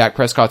would say Dak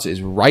Prescott's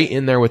is right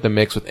in there with the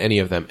mix with any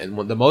of them.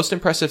 And the most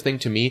impressive thing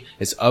to me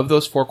is of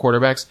those 4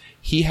 quarterbacks,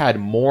 he had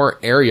more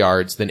air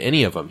yards than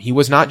any of them. He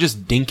was not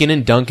just dinking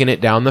and dunking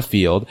it down the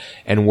field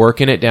and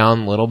working it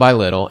down little by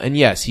little. And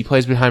yes, he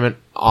plays behind an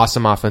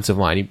awesome offensive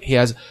line.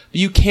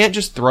 You can't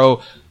just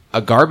throw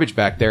a garbage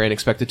back there and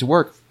expect it to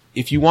work.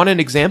 If you want an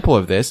example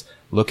of this,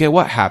 look at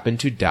what happened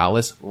to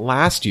Dallas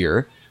last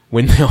year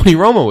when Tony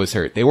Romo was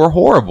hurt. They were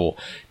horrible.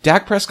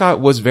 Dak Prescott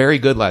was very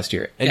good last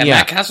year. And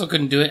Matt Castle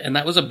couldn't do it, and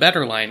that was a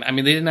better line. I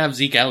mean, they didn't have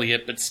Zeke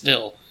Elliott, but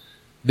still.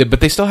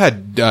 But they still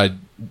had Darren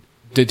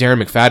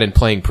McFadden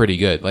playing pretty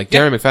good.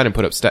 Darren McFadden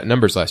put up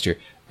numbers last year.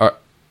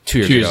 2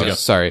 years ago.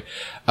 Sorry.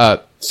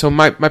 So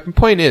my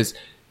point is,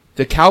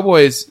 the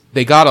Cowboys,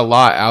 they got a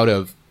lot out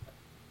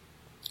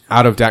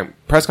of Dak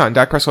Prescott, and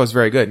Dak Prescott was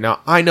very good.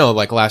 Now, I know,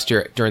 last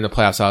year during the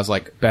playoffs, I was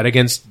bet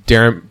against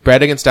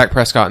Dak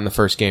Prescott in the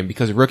first game,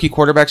 because rookie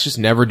quarterbacks just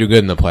never do good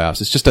in the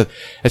playoffs. It's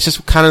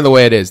just kind of the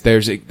way it is.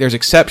 There's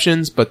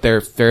exceptions, but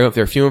they're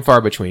few and far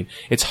between.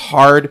 It's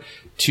hard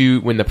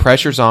when the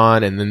pressure's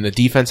on and then the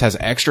defense has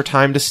extra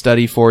time to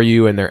study for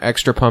you and they're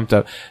extra pumped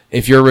up.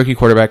 If you're a rookie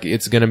quarterback,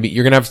 it's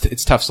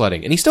tough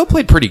sledding. And he still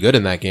played pretty good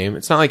in that game.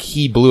 It's not like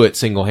he blew it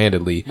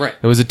single-handedly. Right.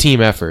 It was a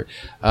team effort.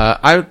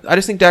 I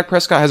just think Dak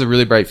Prescott has a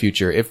really bright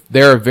future. If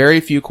there are very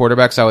few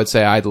quarterbacks, I would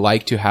say I'd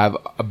like to have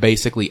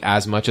basically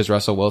as much as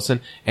Russell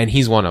Wilson, and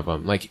he's one of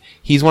them.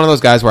 He's one of those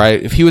guys where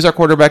if he was our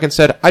quarterback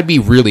instead, I'd be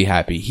really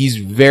happy. He's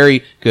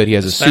very good. He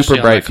has a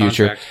super bright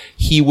future.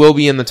 He will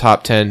be in the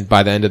top 10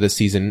 by the end of the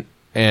season.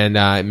 And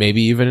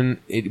maybe even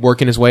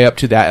working his way up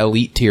to that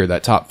elite tier,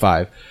 that top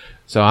 5.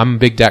 So I'm a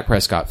big Dak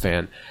Prescott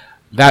fan.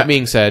 That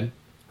being said,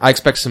 I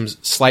expect some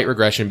slight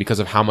regression because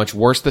of how much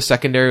worse the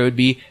secondary would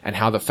be and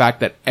how the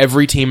fact that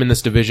every team in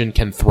this division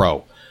can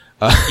throw.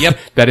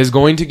 That is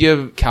going to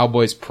give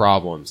Cowboys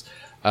problems.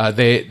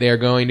 They are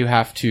going to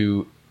have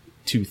to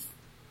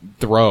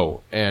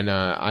throw, and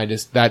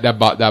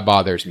that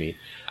bothers me.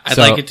 I'd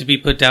like it to be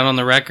put down on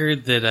the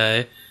record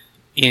that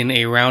in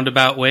a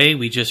roundabout way,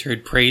 we just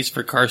heard praise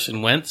for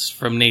Carson Wentz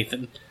from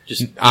Nathan.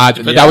 That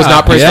was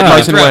not praise for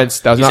Carson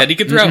Wentz. He said he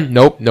could throw.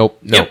 Nope.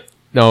 Yep.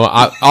 No,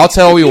 I'll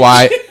tell you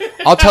why.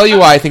 I'll tell you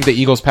why I think the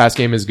Eagles' pass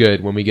game is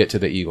good when we get to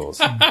the Eagles.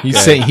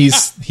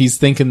 He's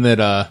thinking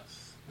that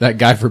that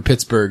guy for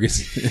Pittsburgh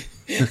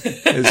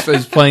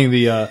is playing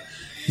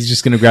he's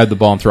just going to grab the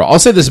ball and throw. I'll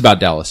say this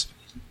about Dallas.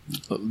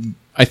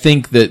 I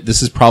think that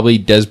this is probably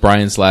Des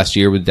Bryant's last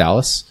year with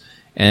Dallas,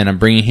 and I'm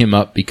bringing him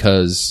up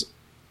because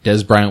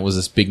Des Bryant was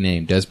this big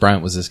name. Des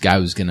Bryant was this guy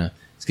who's gonna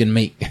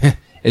make,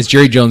 as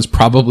Jerry Jones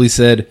probably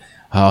said,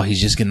 he's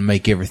just gonna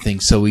make everything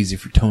so easy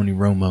for Tony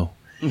Romo.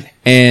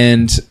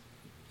 And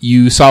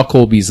you saw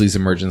Cole Beasley's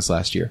emergence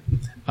last year.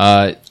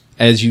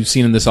 As you've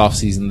seen in this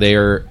offseason,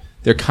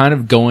 they're kind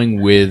of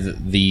going with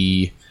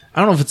I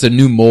don't know if it's a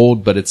new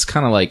mold, but it's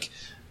kind of like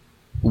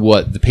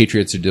what the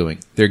Patriots are doing.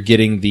 They're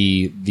getting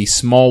the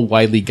small,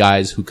 wily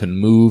guys who can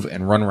move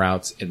and run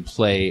routes and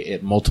play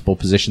at multiple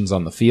positions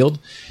on the field.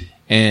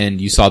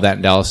 And you saw that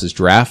in Dallas's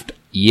draft.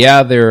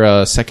 Yeah,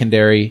 their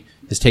secondary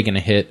has taken a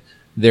hit.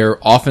 Their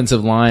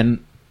offensive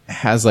line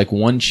has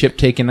one chip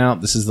taken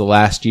out. This is the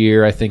last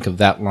year, I think, of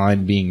that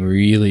line being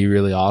really,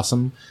 really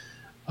awesome.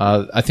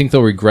 I think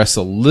they'll regress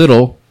a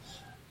little.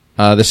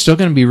 They're still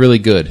going to be really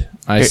good.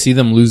 I see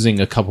them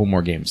losing a couple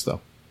more games, though.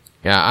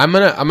 Yeah, I'm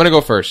gonna go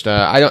first.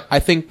 I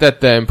think that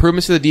the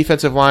improvements to the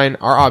defensive line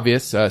are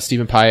obvious.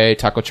 Stephen Paye,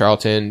 Taco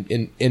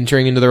Charlton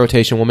entering into the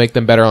rotation will make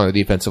them better on the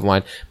defensive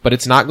line, but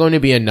it's not going to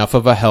be enough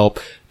of a help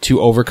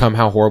to overcome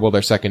how horrible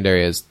their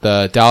secondary is.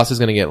 The Dallas is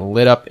going to get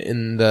lit up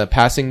in the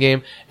passing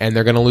game, and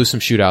they're going to lose some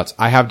shootouts.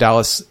 I have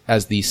Dallas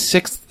as the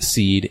 6th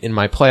seed in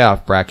my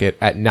playoff bracket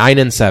at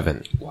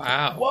 9-7.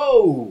 Wow!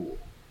 Whoa!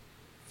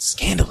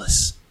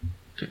 Scandalous.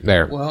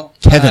 There. Well,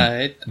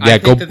 Kevin. I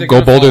go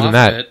bolder than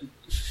that.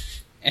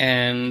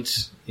 And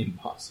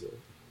impossible.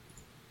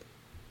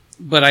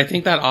 But I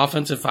think that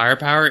offensive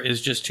firepower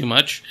is just too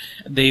much.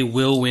 They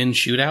will win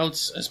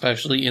shootouts,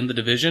 especially in the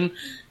division,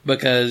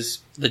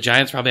 because the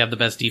Giants probably have the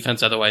best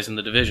defense otherwise in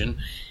the division.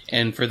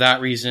 And for that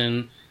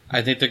reason,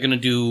 I think they're going to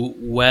do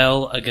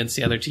well against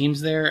the other teams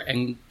there,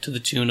 and to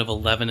the tune of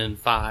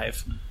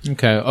 11-5.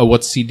 Okay. Oh,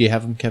 what seed do you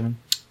have them, Kevin?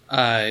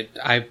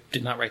 I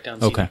did not write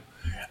down seed. Okay.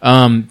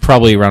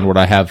 Probably around what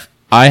I have.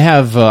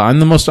 I'm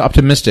the most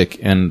optimistic,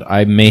 and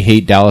I may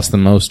hate Dallas the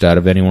most out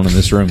of anyone in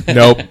this room.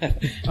 Nope.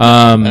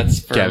 That's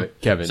for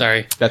Kevin.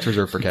 Sorry. That's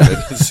reserved for Kevin.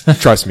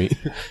 Trust me.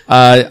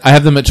 I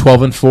have them at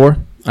 12-4.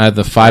 I have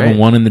the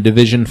 5-1 in the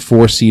division,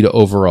 4 seed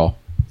overall.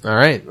 All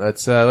right.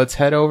 Let's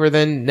head over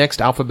then.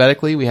 Next,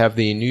 alphabetically, we have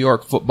the New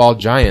York Football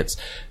Giants.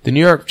 The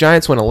New York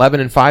Giants went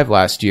 11-5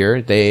 last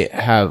year. They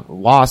have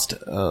lost,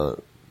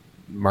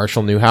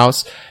 Marshall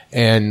Newhouse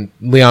and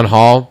Leon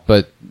Hall,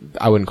 but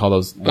I wouldn't call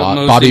those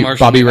mostly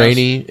Marshall Bobby Newhouse.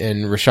 Rainey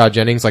and Rashad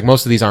Jennings. Like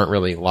most of these aren't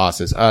really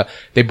losses.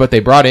 They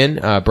brought in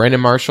Brandon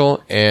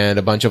Marshall and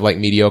a bunch of like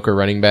mediocre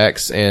running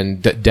backs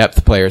and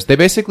depth players. They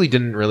basically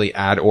didn't really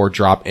add or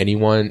drop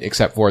anyone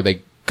except for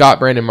they got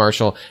Brandon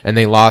Marshall and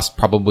they lost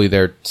probably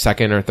their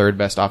second or third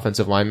best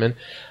offensive lineman.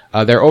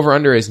 Their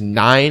over-under is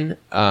 9.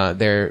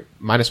 They're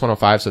minus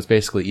 105, so it's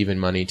basically even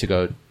money to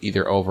go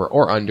either over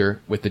or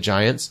under with the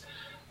Giants.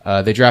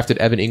 They drafted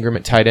Evan Ingram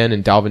at tight end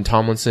and Dalvin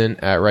Tomlinson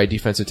at right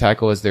defensive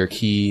tackle as their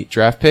key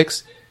draft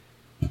picks.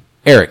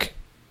 Eric,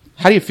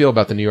 how do you feel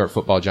about the New York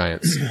Football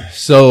Giants?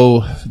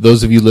 So,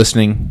 those of you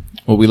listening,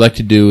 what we like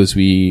to do is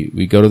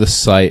we go to the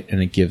site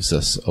and it gives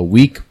us a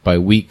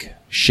week-by-week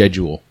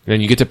schedule. And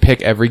then you get to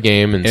pick every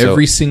game. And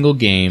Every single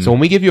game. So when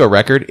we give you a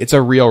record, it's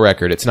a real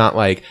record. It's not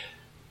like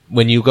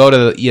when you go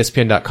to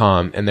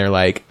ESPN.com and they're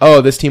like,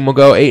 oh, this team will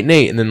go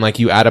 8-8, and then like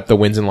you add up the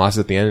wins and losses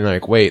at the end and you're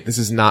like, wait, this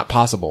is not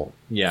possible.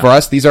 Yeah. For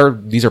us, these are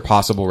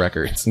possible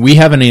records. We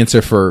have an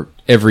answer for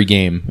every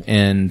game,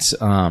 and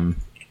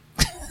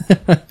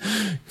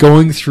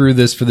going through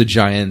this for the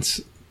Giants.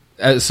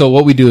 So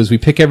what we do is we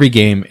pick every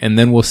game, and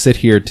then we'll sit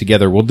here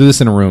together. We'll do this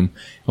in a room.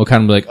 We'll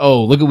kind of be like,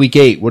 "Oh, look at Week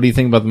 8. What do you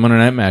think about the Monday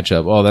Night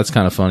matchup? Oh, that's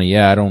kind of funny.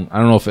 Yeah, I don't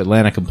know if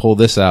Atlanta can pull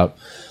this out."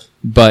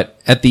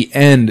 But at the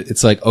end,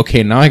 it's like,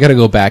 okay, now I got to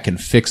go back and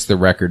fix the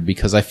record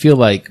because I feel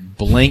like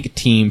blank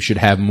team should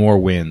have more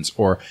wins.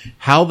 Or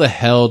how the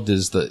hell do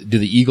the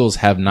Eagles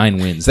have 9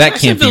 wins? That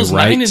can't be Jacksonville's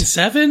right.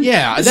 9-7.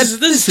 Yeah, this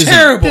is isn't-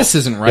 terrible. This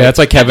isn't right. Yeah, it's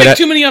like Kevin Pick at,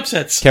 too many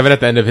upsets. Kevin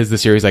at the end of his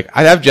this year. He's like,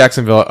 I have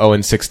Jacksonville at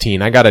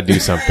 0-16. I got to do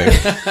something.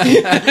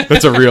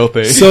 That's a real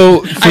thing.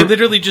 So I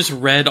literally just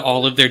read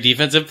all of their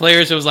defensive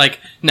players. It was like,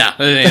 nah,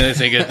 this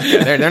ain't good.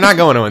 they're not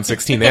going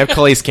 0-16. They have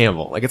Calais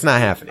Campbell. Like it's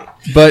not happening.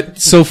 But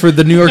so for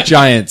the New York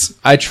Giants,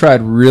 I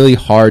tried really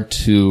hard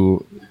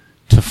to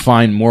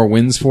find more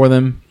wins for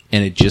them,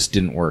 and it just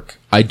didn't work.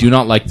 I do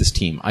not like this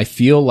team. I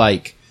feel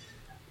like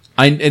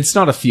it's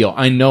not a feel.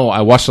 I know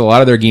I watched a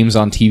lot of their games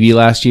on TV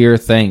last year.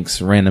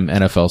 Thanks, random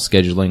NFL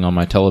scheduling on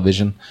my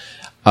television.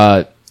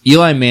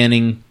 Eli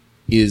Manning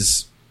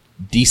is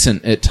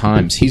decent at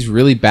times. He's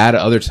really bad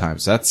at other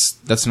times.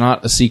 That's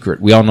not a secret.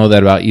 We all know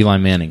that about Eli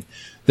Manning.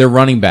 Their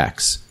running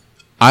backs.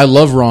 I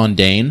love Ron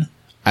Dane.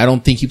 I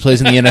don't think he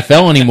plays in the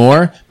NFL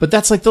anymore, but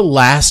that's like the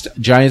last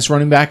Giants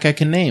running back I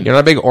can name. You're not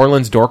a big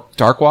Orleans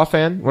Darkwa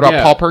fan? What about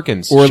Yeah. Paul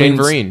Perkins, Shane Orleans-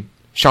 Vereen,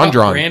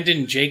 Chandron?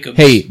 Brandon Jacobs.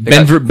 Hey,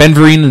 Ben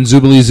Vereen and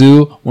Zubali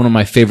Zoo, one of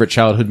my favorite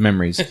childhood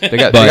memories. They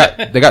got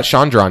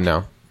Chandron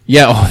now.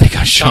 Yeah, they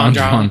got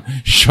Chandron.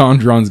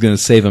 Chandron's going to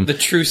save him. The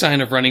true sign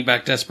of running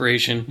back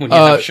desperation when you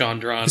have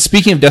Chandron.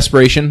 Speaking of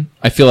desperation,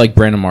 I feel like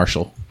Brandon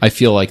Marshall. I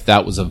feel like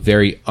that was a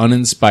very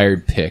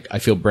uninspired pick. I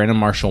feel Brandon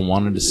Marshall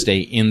wanted to stay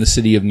in the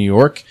city of New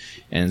York,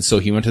 and so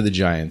he went to the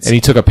Giants. And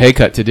he took a pay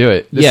cut to do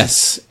it.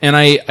 And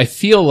I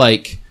feel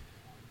like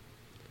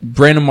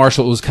Brandon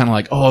Marshall was kind of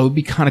like, oh, it would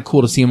be kind of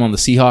cool to see him on the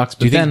Seahawks. But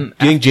Do you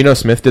think Geno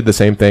Smith did the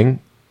same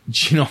thing?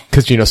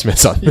 Because Geno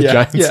Smith's on the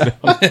Giants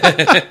now.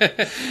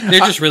 They're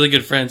just really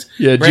good friends.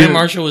 Yeah, Brandon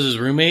Marshall was his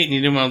roommate, and he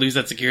didn't want to lose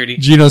that security.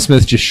 Geno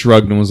Smith just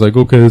shrugged and was like,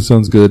 okay, that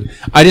sounds good.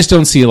 I just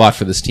don't see a lot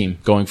for this team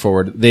going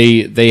forward.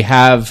 They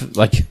have,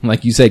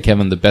 like you said,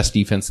 Kevin, the best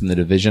defense in the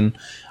division.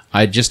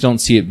 I just don't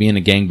see it being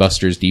a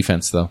gangbusters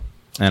defense, though.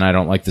 And I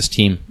don't like this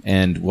team.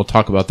 And we'll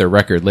talk about their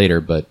record later,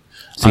 but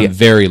I'm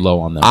very low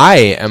on them. I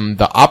am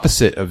the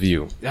opposite of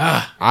you.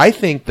 I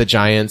think the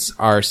Giants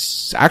are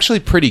actually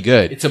pretty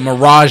good. It's a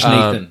mirage,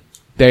 Nathan.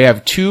 They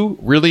have 2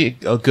 really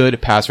good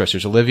pass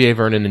rushers, Olivier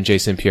Vernon and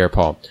Jason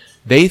Pierre-Paul.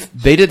 They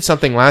did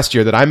something last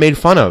year that I made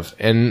fun of,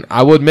 and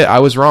I will admit I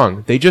was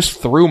wrong. They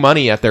just threw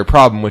money at their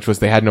problem, which was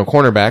they had no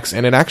cornerbacks,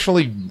 and it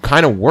actually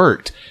kind of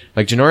worked.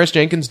 Like Janoris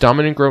Jenkins,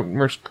 Dominic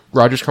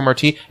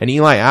Rodgers-Cromartie, and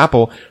Eli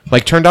Apple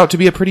turned out to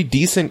be a pretty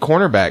decent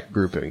cornerback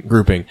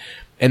grouping.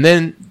 And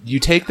then you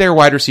take their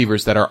wide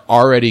receivers that are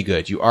already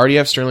good. You already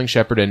have Sterling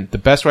Shepard and the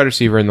best wide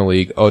receiver in the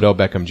league, Odell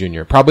Beckham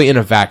Jr. Probably in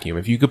a vacuum.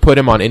 If you could put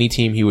him on any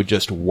team, he would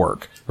just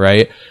work,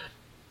 right?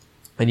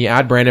 And you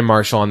add Brandon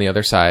Marshall on the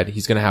other side.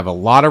 He's going to have a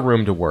lot of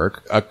room to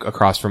work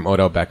across from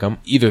Odell Beckham.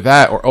 Either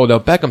that or Odell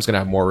Beckham's going to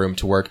have more room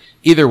to work.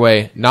 Either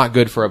way, not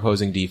good for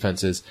opposing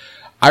defenses.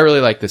 I really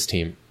like this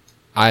team.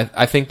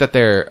 I think that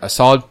they're a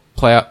solid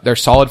they're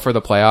solid for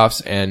the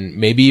playoffs and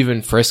maybe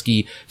even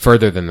frisky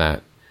further than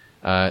that.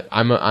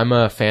 I'm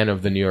a fan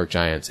of the New York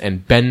Giants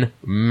and Ben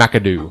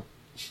McAdoo.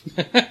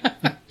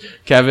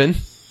 Kevin?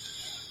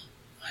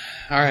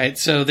 All right,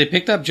 so they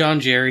picked up John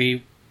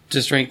Jerry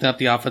to strengthen up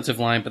the offensive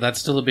line, but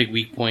that's still a big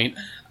weak point.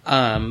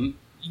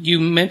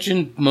 You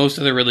mentioned most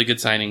of the really good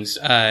signings.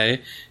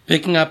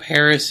 Picking up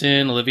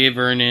Harrison, Olivier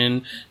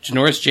Vernon,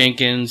 Janoris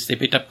Jenkins. They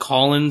picked up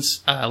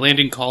Collins,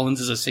 Landon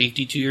Collins as a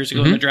safety 2 years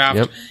ago in the draft.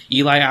 Yep.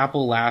 Eli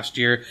Apple last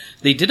year.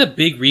 They did a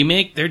big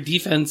remake. Their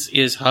defense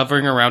is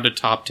hovering around a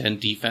top 10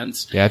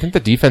 defense. Yeah, I think the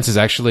defense is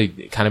actually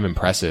kind of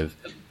impressive.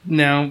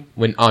 Now,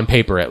 When on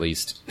paper, at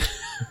least.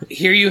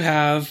 here you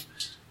have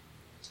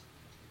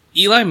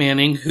Eli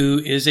Manning, who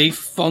is a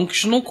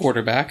functional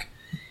quarterback,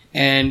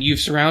 and you've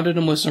surrounded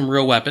him with some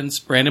real weapons.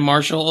 Brandon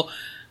Marshall,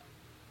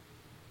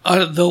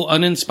 though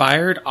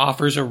uninspired,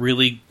 offers a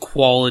really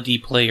quality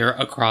player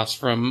across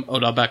from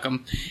Odell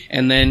Beckham.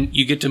 And then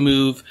you get to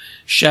move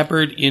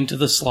Shepard into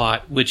the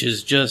slot, which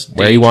is just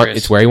dangerous.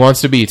 It's where he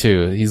wants to be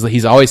too.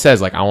 He's always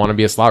says like, I want to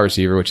be a slot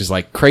receiver, which is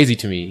like crazy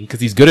to me because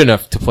he's good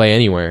enough to play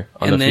anywhere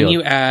on the field. And then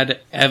you add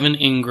Evan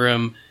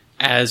Ingram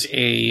as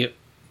a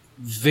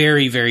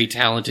very, very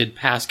talented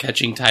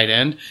pass-catching tight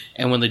end.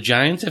 And when the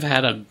Giants have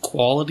had a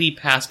quality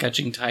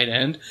pass-catching tight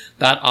end,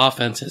 that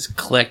offense has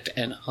clicked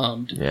and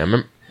hummed. Yeah,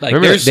 remember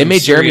there's they some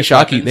made Jeremy serious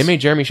Shockey. weapons. They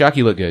made Jeremy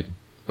Shockey look good.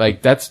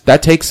 Like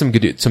that takes some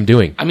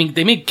doing. I mean,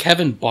 they made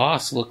Kevin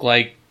Boss look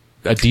like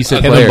A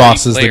decent Kevin player.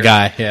 Boss is the player.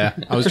 guy. Yeah,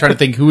 I was trying to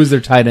think who was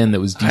their tight end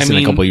that was decent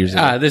a couple years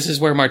ago. This is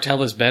where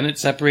Martellus Bennett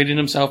separated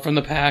himself from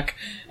the pack.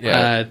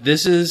 Yeah.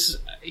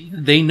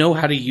 They know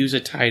how to use a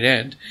tight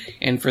end.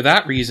 And for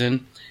that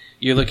reason,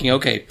 you're looking,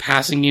 okay,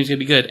 passing game's going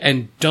to be good.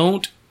 And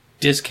don't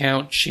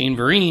discount Shane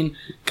Vereen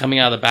coming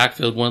out of the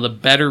backfield, one of the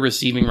better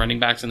receiving running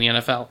backs in the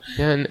NFL.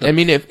 Yeah, and I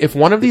mean, if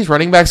one of these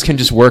running backs can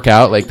just work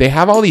out, like they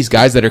have all these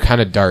guys that are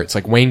kind of darts,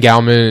 like Wayne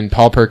Gallman and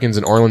Paul Perkins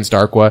and Orland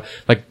Starkwa.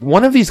 Like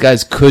one of these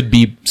guys could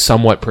be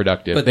somewhat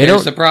productive. But they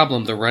there's don't. the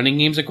problem. The running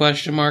game's a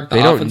question mark. The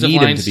They don't offensive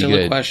need him line's to be still a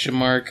good. question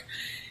mark.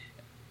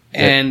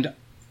 And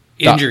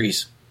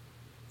injuries.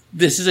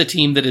 This is a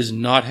team that has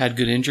not had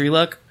good injury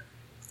luck.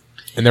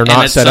 And they're And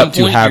not at set some up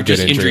to point, have you're good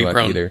just injury injury luck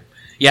prone. either.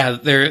 Yeah,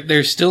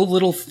 they're still a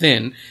little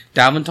thin.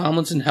 Dalvin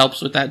Tomlinson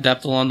helps with that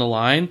depth along the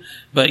line,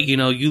 but you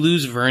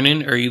lose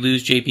Vernon or you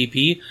lose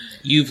JPP,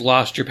 you've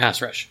lost your pass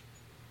rush.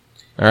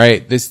 All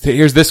right,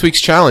 here's this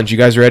week's challenge. You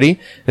guys ready?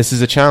 This is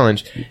a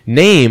challenge.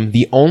 Name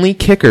the only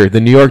kicker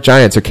the New York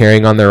Giants are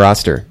carrying on their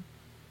roster.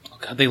 Oh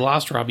God, they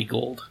lost Robbie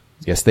Gould.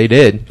 Yes, they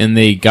did. And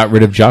they got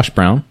rid of Josh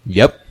Brown.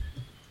 Yep.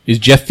 Is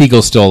Jeff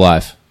Fiegel still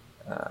alive?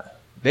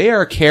 They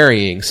are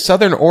carrying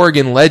Southern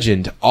Oregon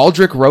legend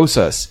Aldrich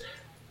Rosas.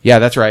 Yeah,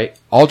 that's right.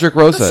 Aldrich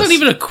Rosas. That's not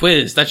even a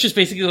quiz. That's just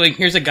basically like,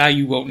 here's a guy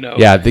you won't know.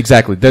 Yeah,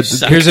 exactly.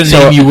 Here's a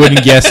name you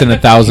wouldn't guess in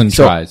 1,000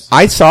 So tries.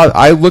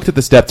 I looked at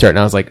the depth chart and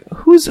I was like,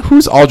 who's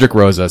Aldrich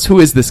Rosas? Who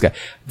is this guy?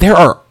 There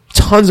are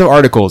tons of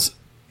articles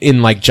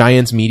in like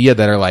Giants media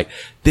that are like,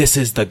 this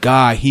is the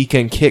guy. He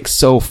can kick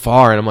so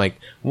far. And I'm like,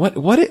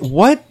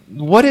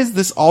 what is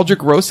this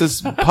Aldrich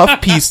Rosas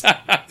puff piece?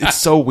 It's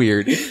so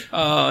weird.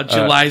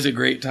 July's a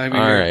great time of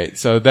All year. right.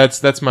 So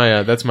that's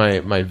my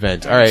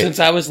vent. All right. Since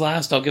I was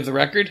last, I'll give the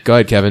record. Go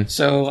ahead, Kevin.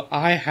 So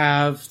I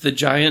have the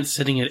Giants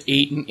sitting at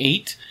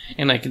 8-8,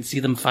 and I can see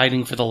them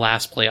fighting for the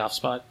last playoff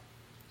spot.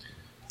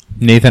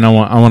 Nathan, I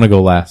want to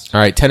go last.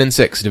 All right.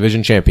 10-6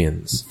 division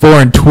champions.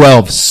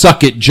 4-12.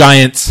 Suck it,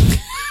 Giants.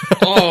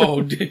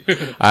 Oh, dude.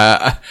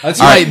 That's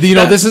right.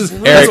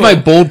 That's my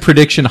bold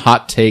prediction,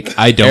 hot take.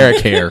 I don't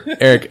care.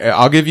 Eric,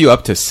 I'll give you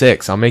up to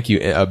 6. I'll make you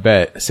a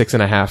bet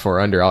 6.5 or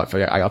under.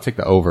 I'll take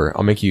the over.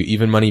 I'll make you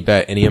even money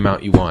bet any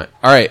amount you want.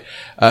 All right.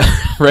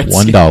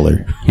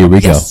 $1. Here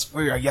we go.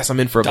 Yes, I'm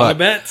in for a Dollar buck.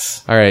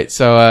 bets. All right.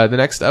 So the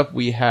next up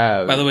we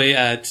have By the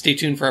way, stay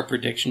tuned for our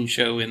prediction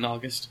show in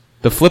August.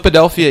 the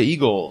Philadelphia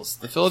Eagles.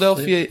 The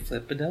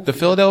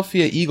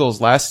Philadelphia Eagles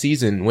last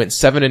season went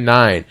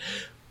 7-9.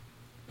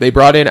 They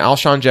brought in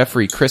Alshon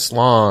Jeffrey, Chris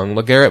Long,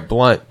 LeGarrette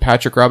Blount,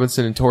 Patrick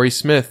Robinson, and Torrey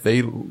Smith.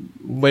 They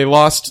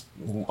lost.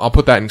 I'll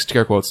put that in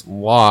scare quotes.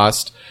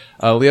 Lost.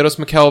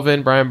 Leotis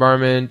McKelvin, Brian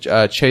Barman,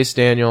 Chase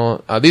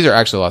Daniel. These are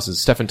actually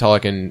losses. Stephen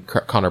Tulloch and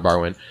Connor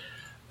Barwin.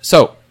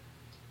 So,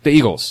 the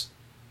Eagles.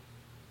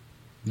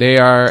 They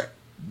were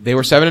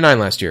 7-9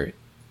 last year.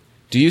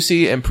 Do you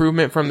see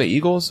improvement from the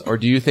Eagles, or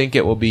do you think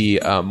it will be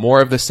more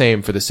of the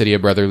same for the city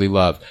of brotherly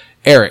love?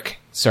 Eric,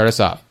 start us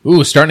off.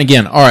 Ooh, starting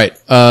again. All right.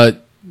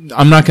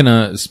 I'm not going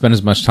to spend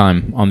as much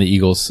time on the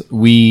Eagles.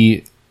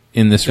 We,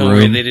 in this Don't room...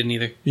 worry, they didn't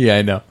either. Yeah,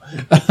 I know.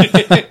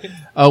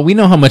 We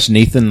know how much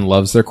Nathan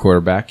loves their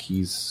quarterback.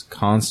 He's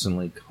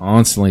constantly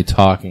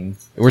talking.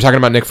 We're talking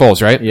about Nick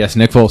Foles, right? Yes,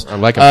 Nick Foles. I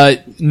like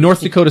him.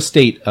 North Dakota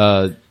State.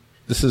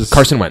 This is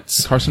Carson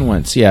Wentz. Carson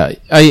Wentz, yeah.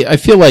 I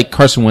feel like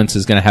Carson Wentz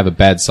is going to have a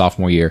bad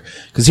sophomore year.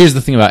 Because here's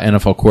the thing about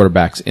NFL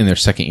quarterbacks in their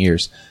second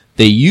years.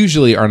 They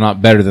usually are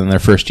not better than their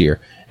first year.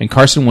 And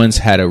Carson Wentz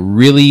had a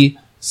really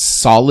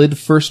solid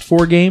first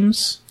 4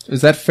 games.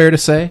 Is that fair to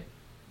say?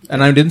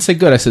 And I didn't say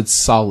good, I said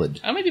solid.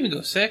 I might even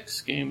go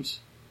 6 games.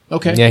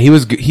 Okay. Yeah, he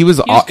was good. He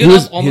was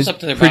almost up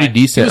to their pretty bye.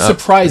 decent. He was up at the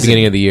surprising.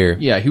 beginning of the year.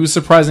 Yeah, he was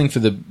surprising for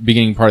the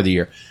beginning part of the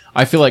year.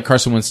 I feel like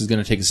Carson Wentz is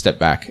going to take a step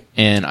back.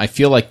 And I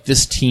feel like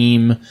this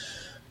team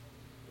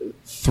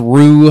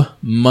threw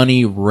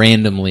money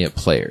randomly at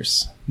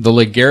players. The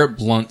LeGarrette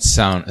Blount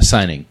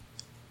signing.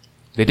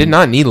 They did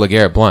not need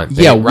LeGarrette Blount.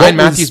 Yeah, what Ryan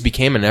was- Matthews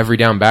became an every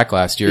down back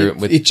last year.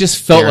 It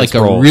just felt Terrence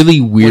like Roll. a really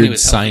When he weird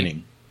was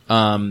signing.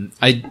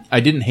 I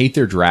didn't hate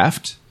their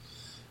draft,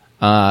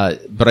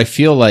 but I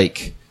feel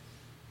like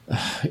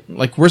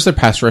where's their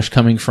pass rush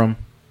coming from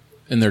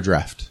in their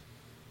draft?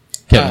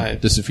 Kevin,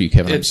 this is for you,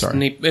 Kevin. I'm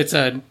sorry. It's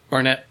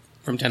Barnett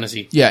from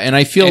Tennessee. Yeah, and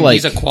I feel And like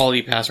he's a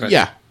quality pass rusher.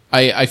 yeah,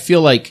 I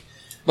feel like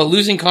But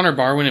losing Connor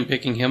Barwin and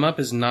picking him up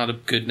is not a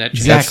good net change.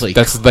 Exactly.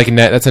 That's like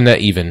that's a net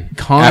even.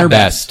 At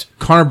best.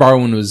 Connor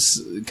Barwin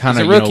was kind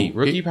He's of a rookie.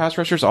 Rookie pass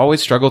rushers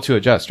always struggle to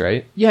adjust,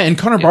 right? Yeah, and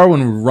Connor Barwin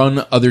would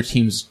run other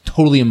teams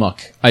totally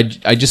amok. I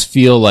just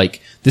feel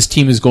like this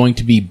team is going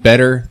to be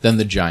better than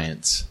the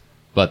Giants,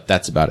 but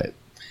that's about it.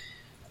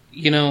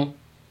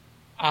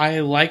 I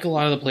like a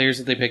lot of the players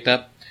that they picked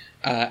up.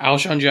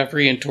 Alshon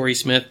Jeffrey and Torrey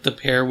Smith, the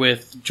pair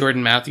with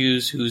Jordan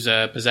Matthews, who's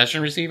a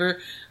possession receiver,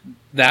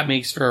 that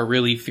makes for a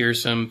really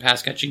fearsome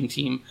pass-catching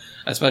team,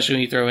 especially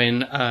when you throw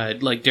in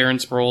like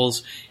Darren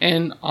Sproles.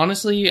 And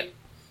honestly,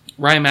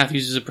 Ryan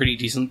Matthews is a pretty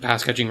decent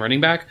pass-catching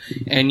running back,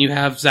 and you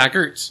have Zach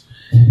Ertz.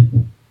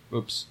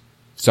 Oops.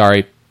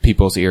 Sorry,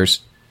 people's ears.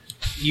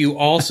 You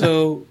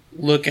also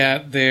look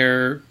at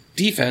their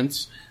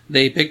defense.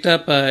 They picked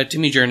up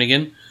Timmy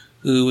Jernigan,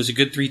 who was a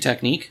good 3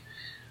 technique.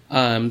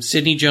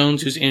 Sidney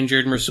Jones, who's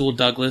injured, and Rasul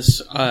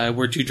Douglas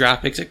were 2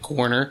 draft picks at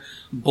corner,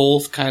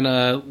 both kind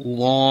of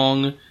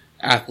long,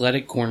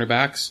 athletic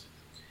cornerbacks.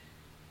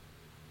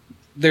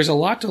 There's a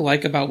lot to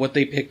like about what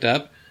they picked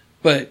up,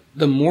 but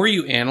the more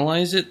you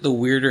analyze it, the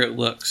weirder it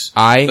looks.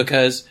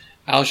 Because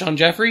Alshon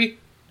Jeffrey,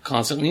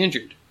 constantly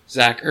injured.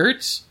 Zach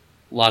Ertz,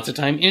 lots of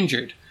time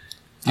injured.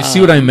 You see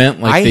what I meant?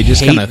 Like they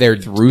just kind of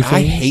threw things?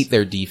 I hate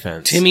their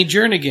defense. Timmy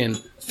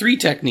Jernigan, 3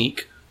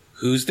 technique.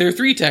 Who's their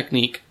 3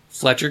 technique?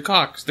 Fletcher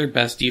Cox, their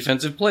best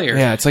defensive player.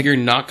 Yeah, it's like you're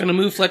not going to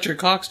move Fletcher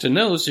Cox to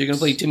nose, so you're going to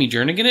play Timmy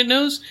Jernigan at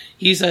nose.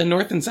 He's a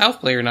north and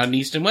south player, not an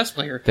east and west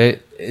player.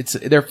 Their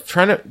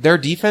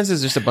defense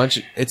is just a bunch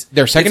of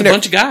their secondary. It's a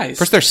bunch of guys.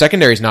 First, their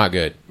secondary is not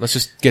good. Let's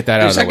just get that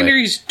out of the way. Their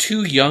secondary is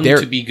too young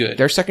to be good.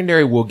 Their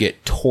secondary will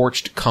get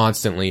torched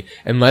constantly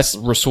unless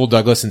Rasul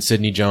Douglas and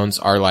Sidney Jones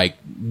are like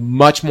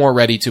much more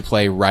ready to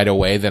play right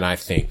away than I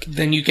think.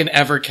 Than you can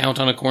ever count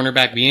on a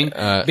cornerback being.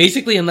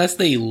 Basically, unless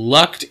they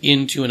lucked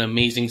into an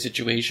amazing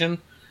situation,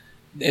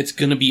 it's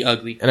going to be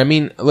ugly. And I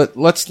mean, let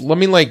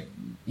me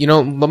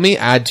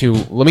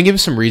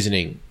give some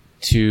reasoning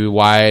to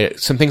why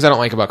some things I don't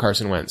like about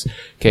Carson Wentz.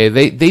 Okay,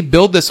 they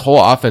build this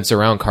whole offense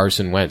around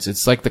Carson Wentz.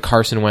 It's like the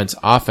Carson Wentz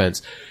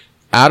offense.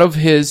 Out of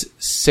his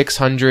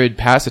 600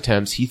 pass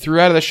attempts, he threw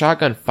out of the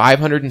shotgun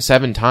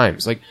 507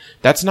 times. Like,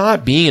 that's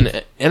not being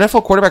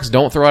NFL quarterbacks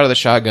don't throw out of the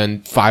shotgun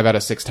 5 out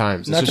of 6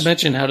 times. Not to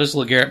mention, how does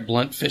LeGarrette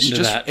Blount fit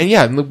into that? And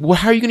yeah,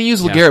 how are you going to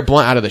use LeGarrette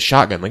Blount out of the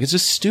shotgun? Like, it's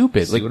just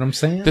stupid. See what I'm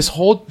saying? This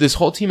whole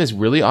team is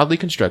really oddly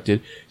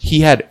constructed. He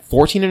had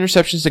 14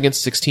 interceptions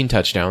against 16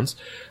 touchdowns.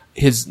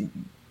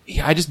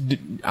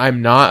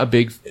 I'm not a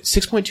big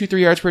 6.23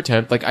 yards per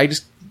attempt. Like, I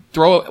just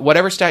throw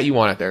whatever stat you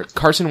want out there.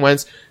 Carson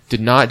Wentz did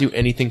not do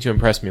anything to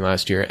impress me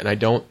last year, and I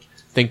don't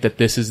think that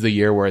this is the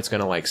year where it's going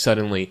to like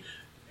suddenly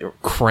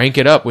crank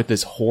it up with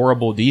this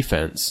horrible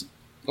defense.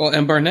 Well,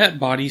 and Barnett,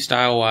 body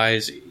style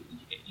wise,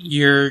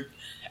 you're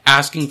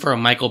asking for a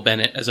Michael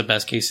Bennett as a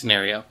best case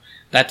scenario.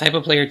 That type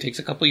of player takes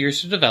a couple years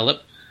to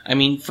develop. I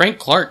mean, Frank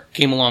Clark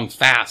came along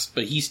fast,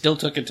 but he still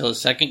took until his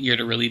second year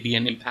to really be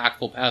an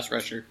impactful pass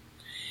rusher.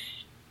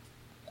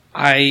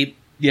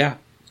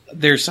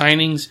 Their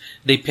signings,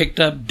 they picked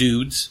up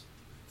dudes,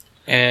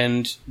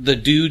 and the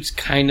dudes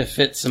kind of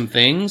fit some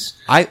things.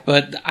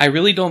 But I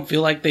really don't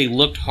feel like they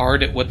looked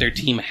hard at what their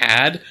team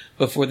had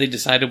before they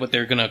decided what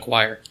they're going to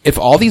acquire. If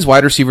all these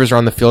wide receivers are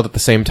on the field at the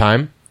same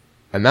time,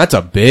 and that's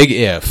a big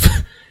if,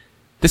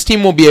 this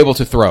team will be able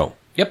to throw.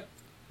 Yep.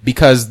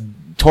 Because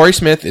Torrey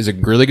Smith is a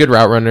really good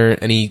route runner,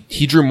 and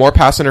he drew more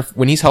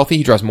when he's healthy,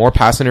 he draws more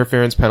pass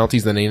interference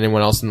penalties than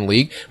anyone else in the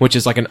league, which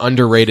is like an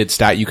underrated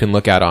stat you can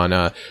look at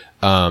on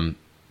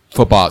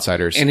Football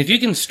Outsiders. And if you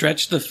can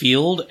stretch the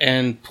field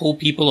and pull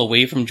people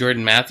away from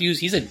Jordan Matthews,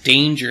 he's a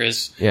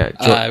dangerous,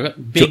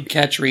 big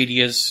catch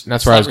radius.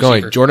 That's where I was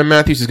going. Receiver. Jordan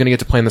Matthews is going to get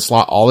to play in the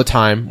slot all the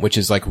time, which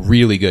is like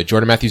really good.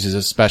 Jordan Matthews is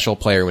a special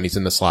player when he's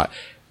in the slot.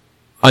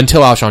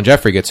 Until Alshon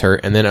Jeffrey gets hurt,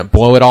 and then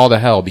blow it all to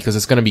hell, because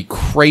it's going to be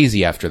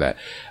crazy after that.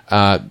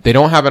 They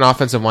don't have an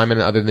offensive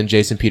lineman other than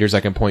Jason Peters I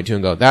can point to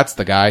and go, that's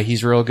the guy,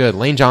 he's real good.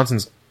 Lane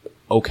Johnson's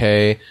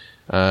okay,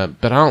 but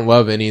I don't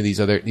love any of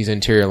these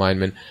interior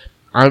linemen.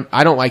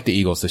 I don't like the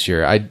Eagles this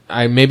year.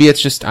 Maybe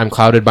it's just I'm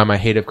clouded by my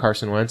hate of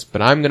Carson Wentz,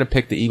 but I'm going to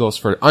pick the Eagles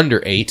for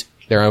under 8.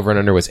 Their over and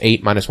under was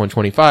 8 minus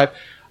 125.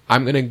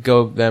 I'm going to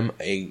go them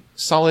a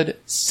solid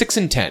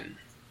 6-10.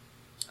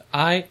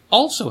 I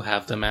also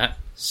have them at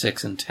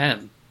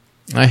 6-10.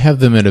 I have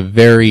them at a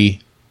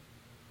very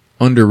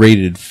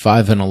underrated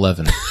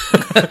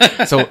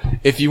 5-11. So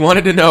if you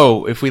wanted to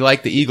know if we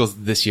like the Eagles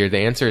this year, the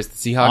answer is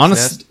the Seahawks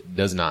nest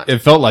does not. It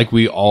felt like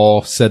we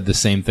all said the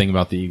same thing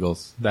about the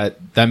Eagles.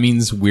 That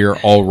means we're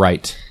all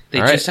right. They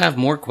all just have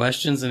more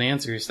questions than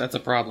answers. That's a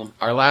problem.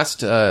 Our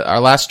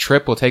last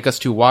trip will take us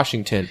to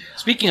Washington.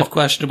 Speaking of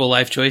questionable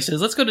life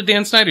choices, let's go to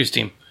Dan Snyder's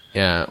team.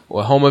 Yeah,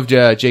 well, home of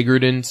Jay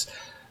Gruden's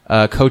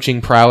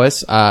coaching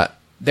prowess.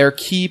 Their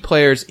key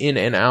players in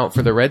and out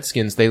for the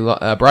Redskins, they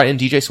brought in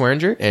DJ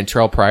Swearinger and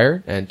Terrell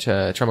Pryor and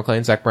Trey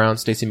McClain, Zach Brown,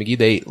 Stacey McGee.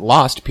 They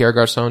lost Pierre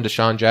Garçon,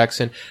 Deshaun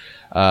Jackson.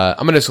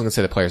 I'm just going to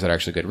say the players that are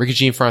actually good. Ricky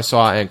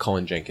Jean-Francois and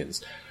Colin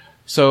Jenkins.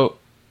 So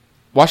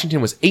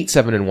Washington was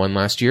 8-7-1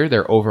 last year.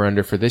 Their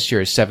over-under for this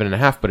year is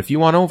 7.5. But if you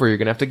want over, you're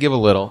going to have to give a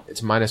little.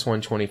 It's minus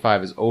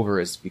 125 as over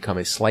has become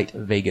a slight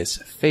Vegas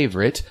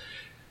favorite.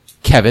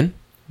 Kevin,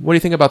 what do you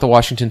think about the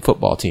Washington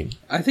football team?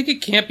 I think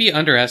it can't be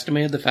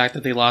underestimated the fact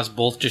that they lost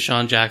both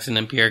Deshaun Jackson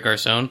and Pierre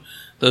Garçon.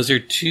 Those are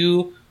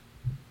two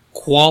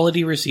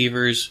quality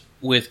receivers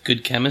with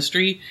good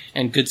chemistry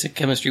and good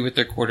chemistry with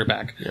their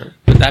quarterback. Yeah.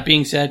 But that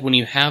being said, when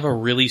you have a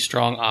really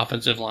strong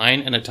offensive line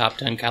and a top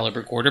 10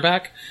 caliber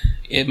quarterback,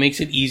 it makes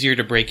it easier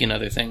to break in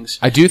other things.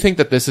 I do think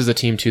that this is a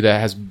team, too,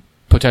 that has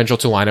potential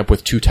to line up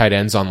with 2 tight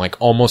ends on like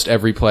almost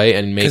every play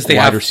and make they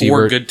wide have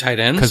receiver. 4 good tight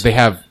ends. Because they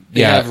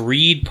have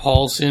Reed,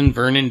 Paulson,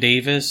 Vernon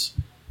Davis.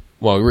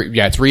 Well,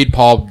 it's Reed,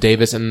 Paul,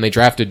 Davis, and they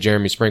drafted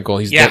Jeremy Sprinkle.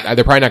 They're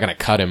probably not going to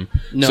cut him.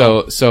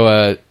 No.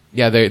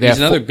 Yeah, they He's have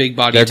another big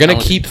body. They're going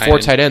to keep 4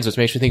 tight ends, which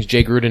makes me think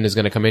Jay Gruden is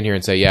going to come in here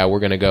and say, "Yeah, we're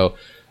going to go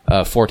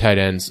 4 tight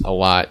ends a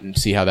lot and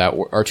see how that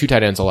or 2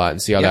 tight ends a lot and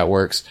see how that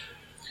works."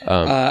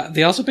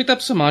 They also picked up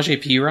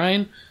Samaje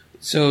Perine,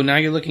 so now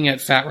you're looking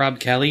at Fat Rob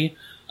Kelly,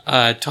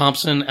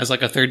 Thompson as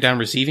like a third down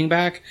receiving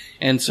back,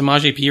 and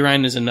Samaje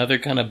Perine is another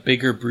kind of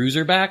bigger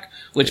bruiser back,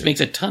 which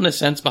makes a ton of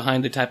sense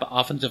behind the type of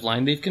offensive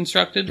line they've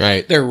constructed.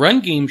 Right. Their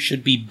run game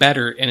should be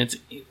better, and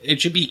it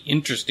should be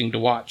interesting to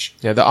watch.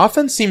 Yeah, the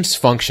offense seems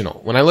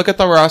functional. When I look at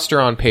the roster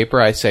on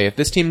paper, I say if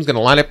this team's going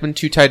to line up in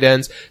 2 tight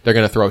ends, they're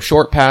going to throw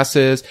short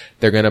passes,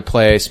 they're going to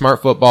play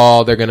smart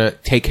football, they're going to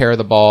take care of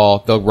the ball,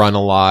 they'll run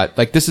a lot.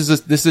 Like this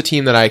is a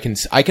team that I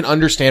can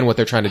understand what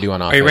they're trying to do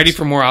on offense. Are you ready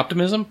for more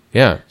optimism?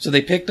 Yeah. So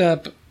they picked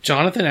up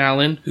Jonathan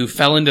Allen, who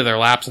fell into their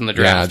laps in the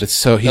draft.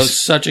 Yeah, that was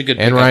such a good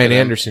pick. And Ryan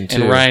Anderson,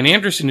 too. And Ryan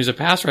Anderson, who's a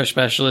pass rush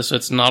specialist, so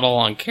it's not all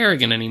on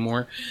Kerrigan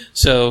anymore.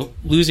 So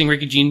losing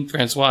Ricky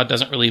Jean-Francois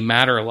doesn't really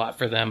matter a lot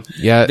for them.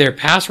 Yeah. Their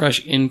pass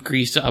rush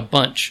increased a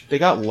bunch. They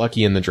got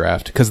lucky in the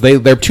draft because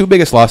their 2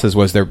 biggest losses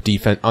was their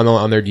defense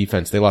on their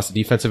defense. They lost a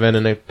defensive end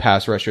and a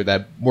pass rusher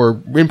that were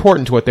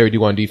important to what they would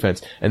do on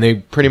defense, and they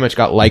pretty much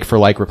got like for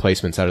like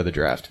replacements out of the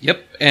draft.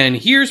 Yep. And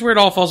here's where it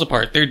all falls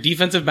apart. Their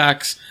defensive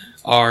backs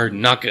are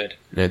not good.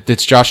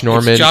 It's Josh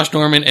Norman. It's Josh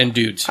Norman and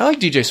dudes. I like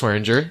DJ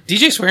Swearinger.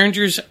 DJ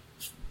Swearinger's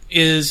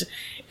is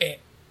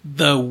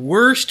the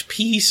worst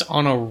piece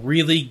on a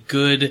really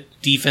good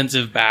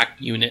defensive back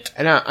unit.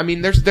 And I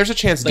mean, there's a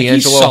chance Like, D'Angelo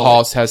he's solid.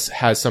 Halls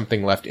has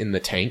something left in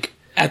the tank.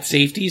 At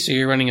safety, so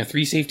you're running a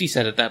 3 safety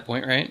set at that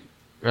point, right?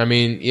 I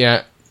mean,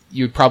 yeah,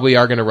 you probably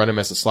are going to run him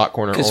as a slot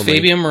corner only. Because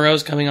Fabian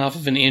Moreau's coming off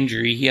of an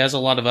injury. He has a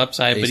lot of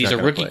upside, but he's not a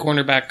gonna rookie play.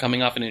 cornerback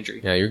coming off an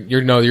injury. Yeah,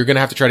 you're going to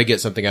have to try to get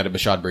something out of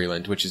Bashad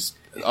Breeland, which is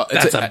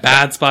That's a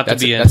bad spot to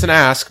be in. That's an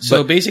ask.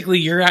 So but basically,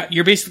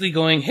 you're basically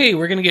going, hey,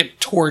 we're going to get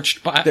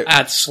torched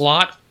at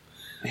slot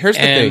here's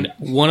the and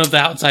thing. one of the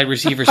outside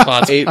receiver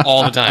spots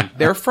all the time.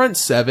 Their front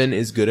 7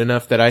 is good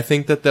enough that I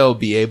think that they'll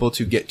be able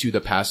to get to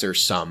the passer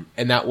some,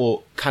 and that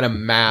will kind of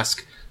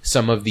mask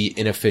some of the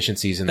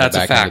inefficiencies in the That's a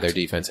back end of fact. their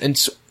defense. And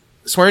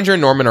Swearinger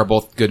and Norman are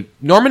both good.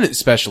 Norman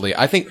especially.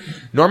 I think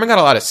Norman got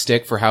a lot of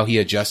stick for how he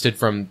adjusted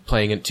from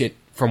playing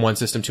from one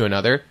system to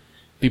another.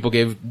 People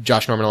gave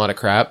Josh Norman a lot of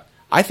crap.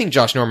 I think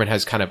Josh Norman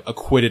has kind of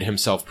acquitted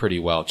himself pretty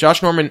well.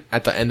 Josh Norman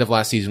at the end of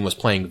last season was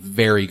playing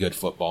very good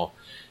football,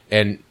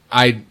 and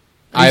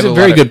He's a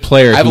very good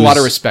player I have a lot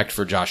of who's- respect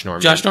for Josh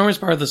Norman. Josh Norman's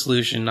part of the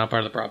solution, not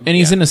part of the problem. And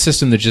he's in a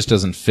system that just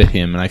doesn't fit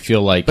him, and I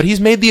feel like But he's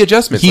made the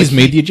adjustments. he's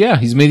made the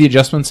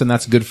adjustments, and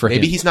that's good for him.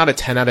 Maybe he's not a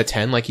 10 out of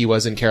 10 like he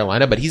was in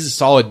Carolina, but he's a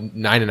solid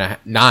 9,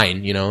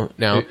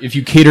 now. If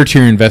you cater to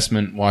your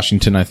investment,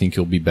 Washington, I think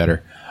you'll be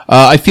better.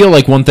 I feel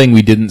like one thing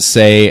we didn't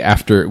say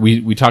after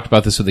we talked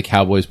about this with the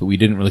Cowboys, but we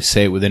didn't really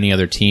say it with any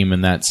other team,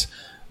 and that's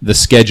the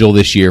schedule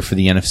this year for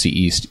the NFC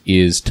East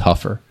is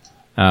tougher.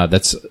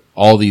 That's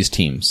all these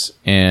teams,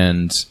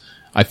 and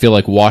I feel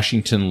like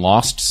Washington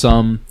lost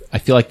some. I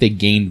feel like they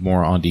gained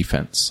more on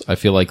defense. I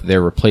feel like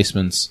their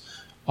replacements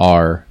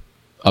are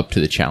up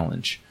to the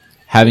challenge.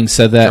 Having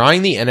said that,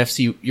 Drawing the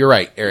NFC, you're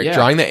right, Eric. Yeah.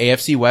 Drawing the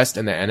AFC West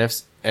and the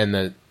NFC and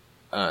the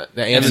in AFC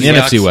the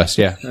NFC West,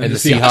 yeah. and the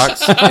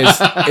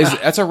Seahawks is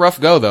that's a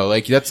rough go though.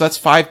 Like that's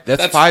five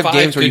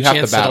games where you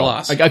have to battle.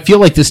 Like I feel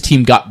like this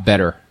team got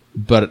better,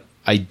 but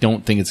I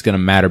don't think it's going to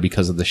matter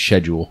because of the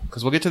schedule.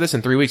 Because we'll get to this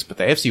in 3 weeks, but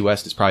the AFC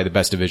West is probably the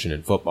best division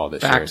in football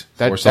this year. Fact.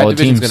 That 4 solid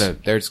division's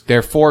teams. there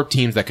are 4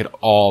 teams that they're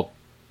all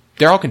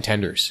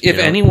contenders. If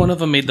any one of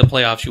them made the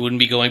playoffs, you wouldn't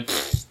be going,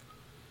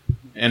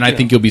 And I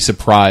think you'll be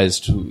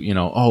surprised,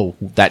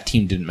 that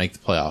team didn't make the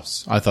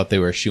playoffs. I thought they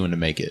were a shoo-in to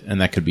make it, and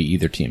that could be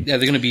either team. yeah,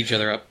 they're going to beat each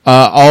other up.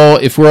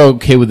 If we're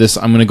okay with this,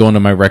 I'm going to go into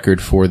my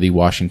record for the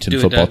Washington Do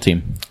it, football Dad.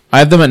 team. I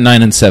have them at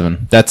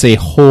 9-7. That's a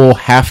whole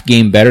half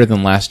game better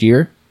than last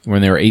year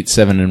when they were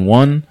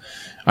 8-7-1.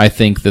 I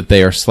think that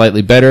they are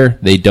slightly better.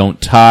 They don't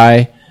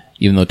tie,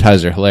 even though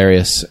ties are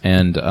hilarious,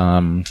 and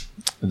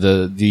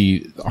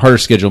the harder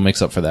schedule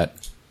makes up for that.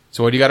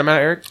 So what do you got them at,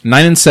 Eric?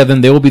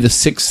 9-7. They will be the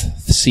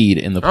 6th seed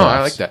in the playoffs. Oh,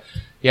 I like that.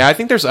 Yeah, I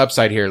think there's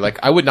upside here. Like,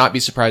 I would not be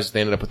surprised if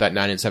they ended up with that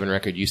 9-7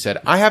 record you said.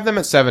 I have them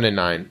at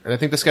 7-9, and I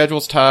think the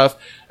schedule's tough.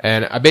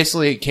 And I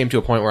basically came to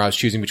a point where I was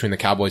choosing between the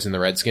Cowboys and the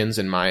Redskins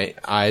in my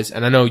eyes.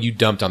 And I know you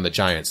dumped on the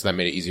Giants, so that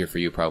made it easier for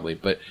you probably.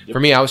 But for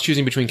me, I was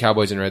choosing between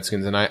Cowboys and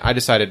Redskins, and I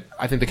decided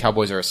I think the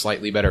Cowboys are a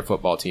slightly better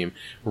football team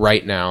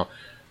right now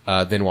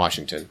than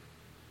Washington.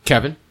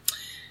 Kevin?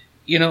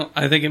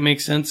 I think it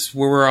makes sense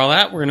where we're all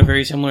at. We're in a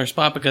very similar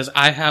spot because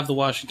I have the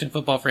Washington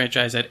football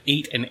franchise at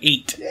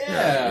 8-8.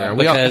 Yeah,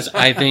 because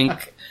I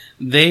think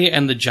they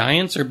and the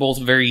Giants are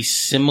both very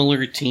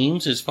similar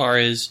teams as far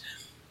as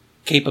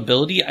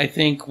capability. I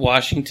think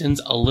Washington's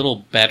a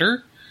little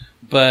better,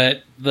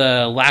 but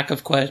the lack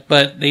of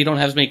but they don't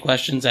have as many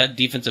questions at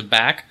defensive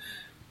back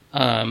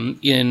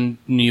in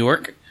New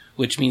York,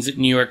 which means that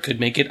New York could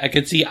make it. I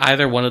could see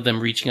either one of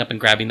them reaching up and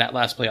grabbing that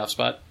last playoff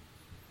spot.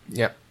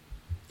 Yeah.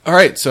 All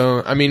right,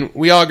 so, I mean,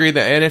 we all agree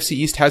that NFC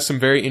East has some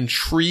very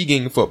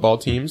intriguing football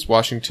teams,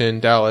 Washington,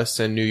 Dallas,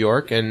 and New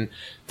York, and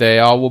they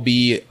all will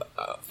be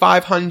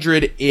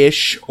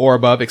 500-ish or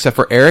above, except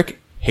for Eric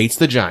hates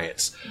the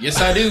Giants.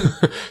 Yes, I do.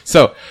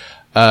 So,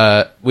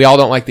 we all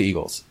don't like the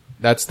Eagles.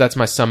 That's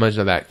my summation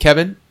of that.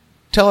 Kevin,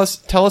 tell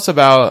us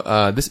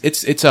about this.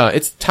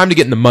 It's time to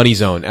get in the money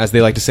zone, as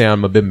they like to say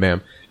on Mabim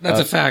Bam. That's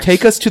a fact.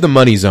 Take us to the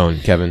money zone,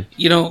 Kevin.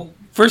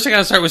 First I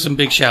gotta start with some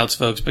big shouts,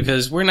 folks,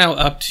 because we're now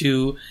up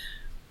to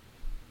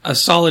a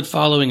solid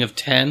following of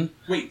 10.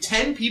 Wait,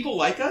 10 people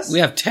like us? We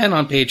have 10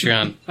 on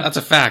Patreon. That's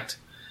a fact.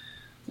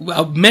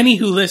 Well, many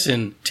who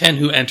listen, 10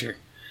 who enter.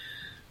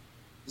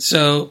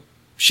 So,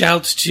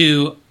 shouts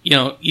to,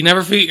 you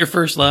never forget your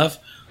first love.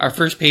 Our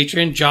first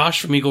patron,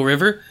 Josh from Eagle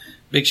River.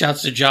 Big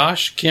shouts to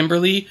Josh,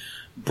 Kimberly,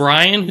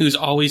 Brian, who's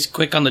always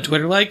quick on the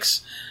Twitter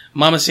likes,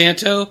 Mama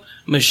Santo,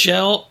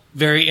 Michelle,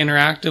 very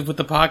interactive with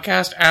the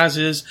podcast, as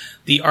is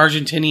the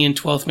Argentinian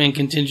 12th man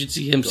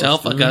contingency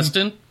himself,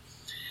 Augustin.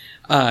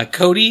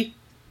 Cody,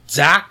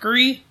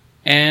 Zachary,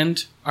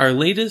 and our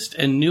latest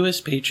and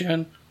newest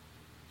patron,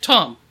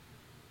 Tom.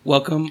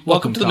 Welcome to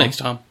Tom. the mix,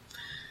 Tom.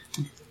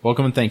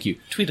 Welcome and thank you.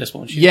 Tweet us,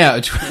 won't you? Yeah.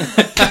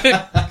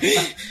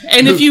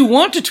 And if you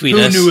want to tweet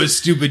us... Who knew a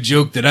stupid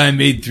joke that I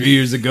made 3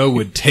 years ago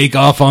would take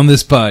off on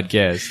this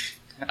podcast?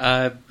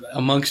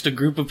 Amongst a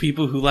group of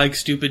people who like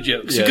stupid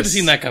jokes. Yes. You could have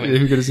seen that coming.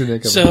 Who could have seen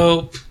that coming?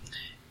 So...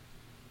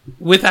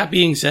 with that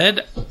being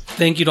said,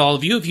 thank you to all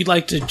of you. If you'd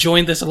like to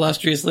join this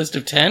illustrious list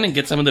of 10 and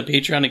get some of the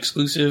Patreon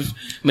exclusive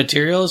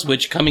materials,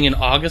 which coming in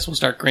August we'll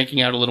start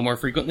cranking out a little more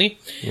frequently.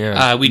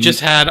 Yeah. We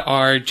just had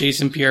our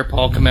Jason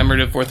Pierre-Paul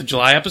commemorative 4th of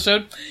July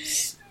episode.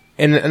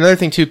 And another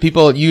thing too,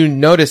 people, you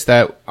notice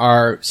that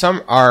our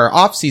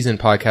off-season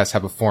podcasts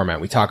have a format.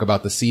 We talk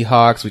about the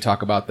Seahawks, we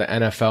talk about the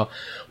NFL.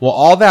 Well,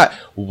 all that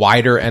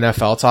wider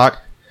NFL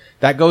talk,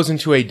 that goes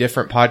into a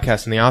different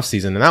podcast in the off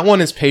season, and that one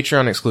is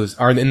Patreon exclusive,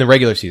 or in the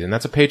regular season.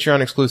 That's a Patreon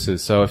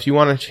exclusive. So if you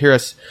want to hear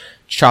us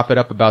chop it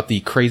up about the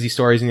crazy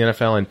stories in the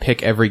NFL and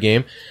pick every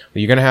game,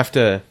 well, you're gonna have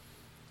to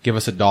give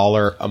us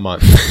 $1 a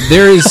month.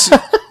 There's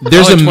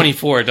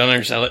 $1.24. Don't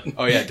undersell it.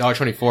 Oh yeah,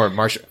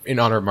 $1.24 in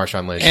honor of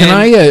Marshawn Lynch. Can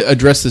I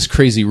address this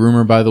crazy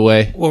rumor, by the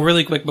way? Well,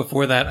 really quick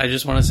before that, I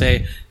just want to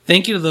say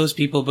thank you to those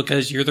people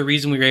because you're the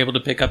reason we were able to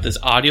pick up this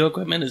audio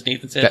equipment, as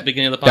Nathan said at the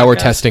beginning of the podcast. That we're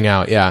testing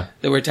out, yeah.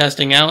 That we're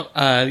testing out.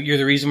 You're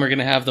the reason we're going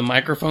to have the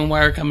microphone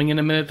wire coming in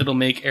a minute that'll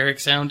make Eric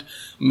sound.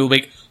 We'll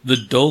make the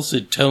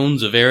dulcet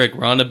tones of Eric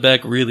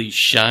Ronnebeck really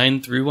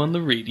shine through on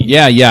the radio.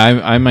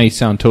 Yeah, I might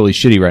sound totally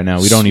shitty right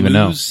now. We don't even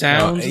know.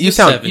 Sounds you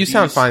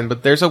sound fine,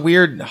 but there's a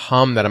weird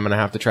hum that I'm going to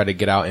have to try to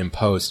get out in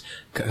post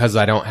because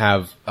I don't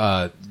have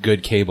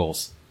good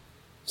cables.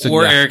 So,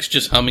 or yeah. Eric's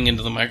just humming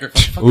into the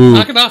microphone. Ooh,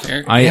 knock it off,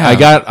 Eric. I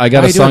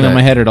got a song in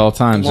my head at all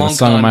times and a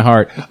song in my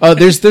heart.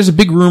 There's a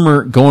big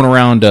rumor going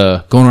around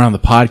the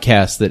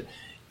podcast that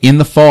in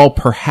the fall,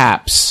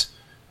 perhaps,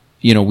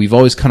 we've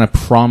always kind of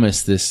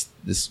promised this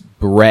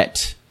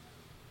Brett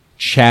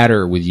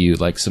chatter with you,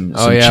 like some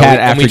chat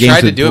after games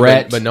tried with to do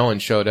Brett, it, but no one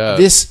showed up.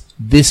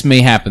 This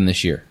may happen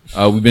this year.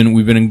 We've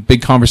been in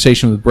big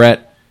conversation with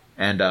Brett,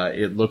 and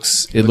it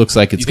looks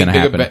like it's going to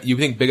happen. You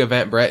think Big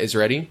Event Brett is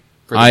ready?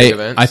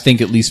 I think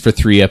at least for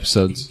 3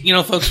 episodes.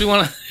 Folks, we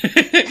want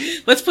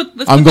to let's put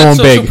I'm that going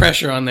social big.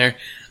 pressure on there.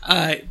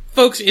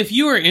 Folks, if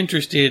you are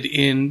interested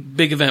in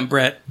Big Event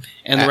Brett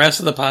and the rest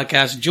of the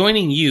podcast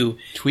joining you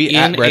tweet in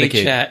at a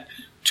chat,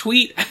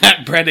 tweet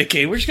at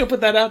Bredicate. We're just going to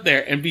put that out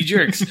there and be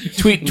jerks.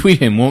 tweet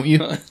him, won't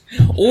you?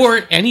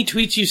 Or any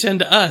tweets you send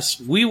to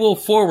us, we will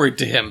forward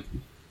to him.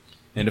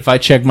 And if I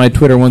check my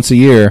Twitter once a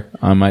year,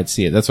 I might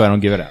see it. That's why I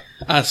don't give it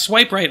out.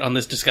 Swipe right on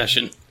this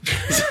discussion. Take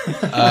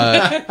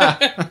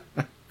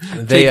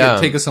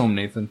us home,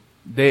 Nathan.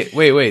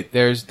 Wait.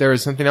 There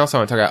was something else I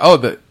want to talk about. Oh,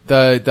 the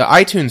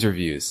iTunes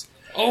reviews.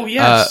 Oh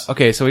yes.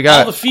 Okay, so we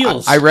got all the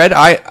feels.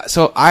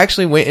 So I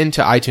actually went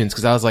into iTunes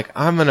because I was like,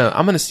 I'm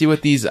gonna see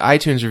what these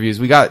iTunes reviews.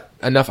 We got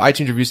enough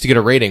iTunes reviews to get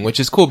a rating, which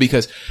is cool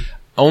because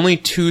only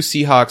 2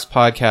 Seahawks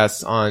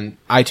podcasts on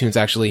iTunes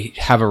actually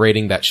have a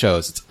rating that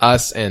shows. It's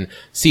us and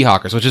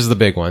Seahawkers, which is the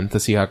big one, the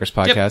Seahawkers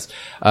podcast.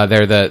 Yep.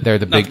 They're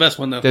the Not big, the best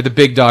one though. They're the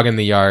big dog in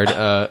the yard.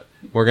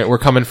 We're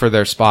coming for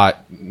their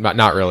spot.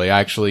 Not really.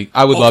 Actually,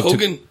 I would Hulk love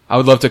Hogan. to. I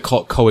would love to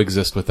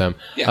coexist with them.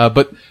 Yeah.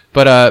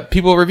 But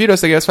people reviewed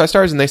us. They gave us 5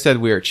 stars, and they said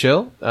we are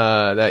chill.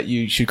 That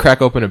you should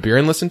crack open a beer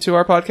and listen to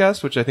our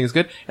podcast, which I think is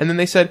good. And then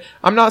they said,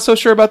 I'm not so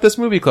sure about this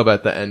movie club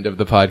at the end of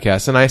the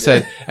podcast. And I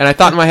said, and I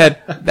thought in my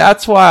head,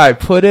 that's why I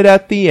put it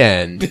at the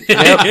end. Yep,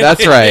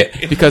 that's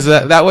right. Because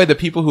that way the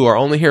people who are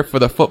only here for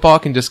the football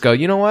can just go,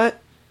 you know what?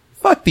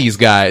 Fuck these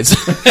guys.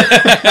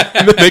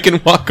 And then they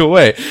can walk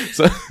away.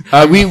 So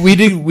we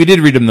did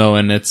read them though,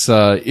 and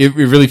it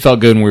really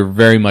felt good, and we're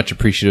very much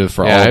appreciative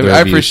for all of their I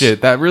reviews. appreciate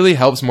it. That really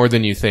helps more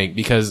than you think,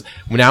 because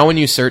now when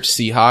you search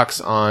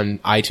Seahawks on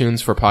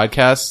iTunes for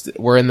podcasts,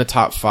 we're in the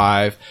top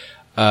 5.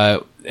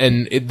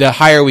 The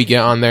higher we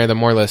get on there, the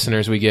more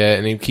listeners we get,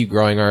 and they keep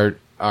growing our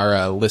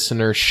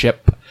listenership.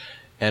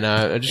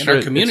 And just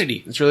our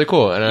community. It's really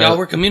cool. And Y'all,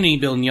 we're community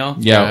building, y'all.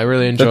 Yeah, I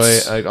really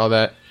enjoy all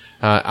that.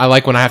 I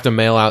like when I have to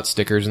mail out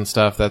stickers and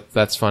stuff.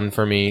 That's fun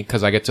for me,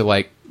 because I get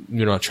to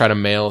try to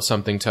mail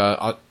something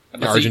to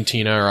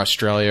Argentina or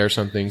Australia or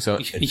something. So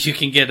you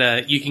can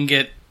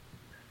get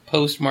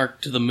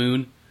postmarked to the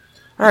moon.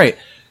 all right.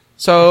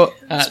 So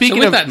with speaking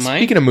that in mind,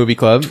 speaking of movie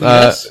club, Tweet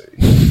us.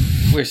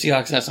 We're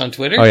Seahawks Nest on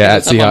Twitter. oh yeah,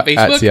 Hit us up on Facebook.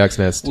 at Seahawks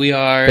Nest. We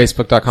are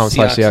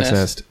Facebook.com/Seahawks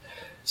Nest.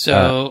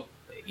 So,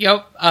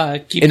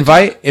 keep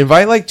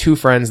Invite like 2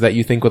 friends that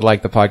you think would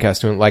like the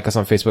podcast to like us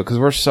on Facebook, because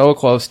we're so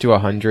close to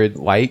 100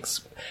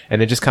 likes,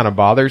 and it just kind of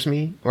bothers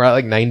me. We're at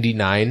like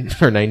 99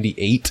 or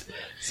 98,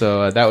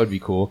 so that would be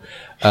cool.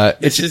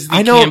 This is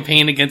the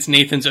campaign against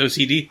Nathan's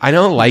OCD. I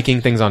know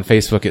liking things on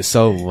Facebook is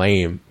so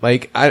lame.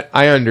 Like,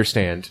 I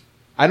understand.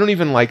 I don't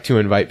even like to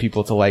invite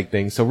people to like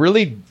things, so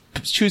really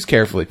choose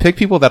carefully. Pick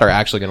people that are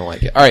actually going to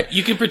like it. All right.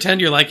 You can pretend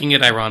you're liking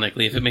it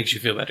ironically if it makes you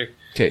feel better.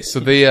 Okay,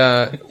 so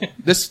the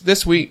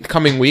this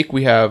coming week,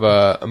 we have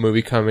a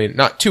movie coming,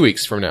 not 2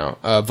 weeks from now,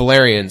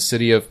 Valerian,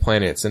 City of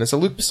Planets, and it's a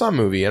Luc Besson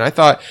movie. And I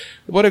thought,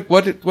 what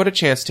a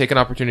chance to take an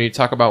opportunity to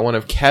talk about one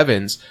of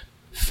Kevin's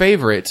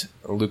favorite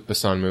Luc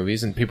Besson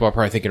movies. And people are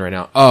probably thinking right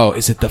now, oh,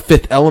 is it The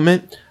Fifth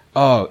Element?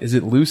 Oh, is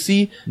it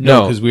Lucy?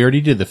 No, because we already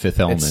did The Fifth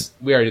Element.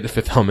 We already did The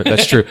Fifth Element.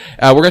 That's true.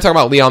 We're going to talk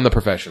about Leon the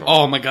Professional.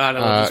 Oh my god, I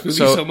love this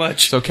movie so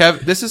much. So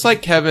this is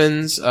like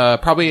Kevin's,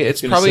 probably in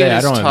his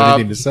I don't top, have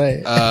anything to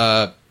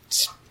say.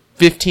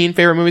 15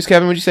 favorite movies,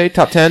 Kevin, would you say?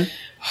 Top 10?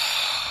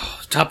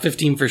 Top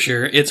 15 for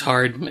sure. It's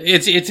hard.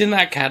 It's in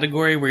that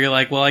category where you're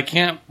like, well, I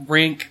can't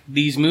rank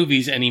these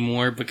movies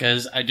anymore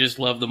because I just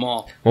love them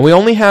all. Well, we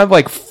only have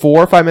like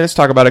 4 or 5 minutes to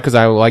talk about it, because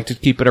I would like to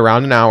keep it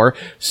around an hour.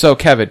 So,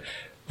 Kevin,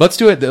 let's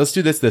do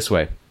this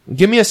way.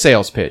 Give me a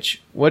sales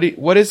pitch. What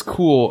is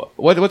cool?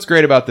 What's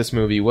great about this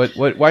movie?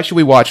 Why should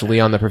we watch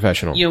Leon the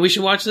Professional? We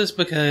should watch this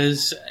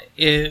because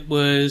it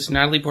was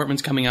Natalie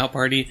Portman's coming out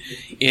party.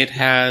 It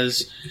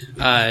has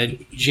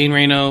Jane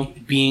Reno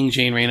being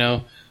Jane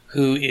Reno,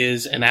 who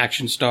is an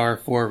action star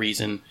for a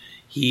reason.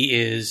 He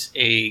is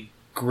a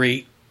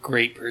great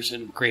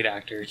person, great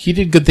actor. He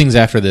did good things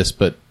after this,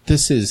 but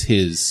this is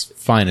his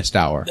finest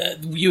hour.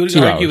 You would 2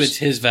 argue hours. it's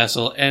his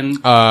vessel, and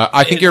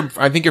I think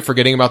you're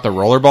forgetting about the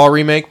Rollerball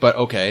remake, but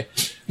okay.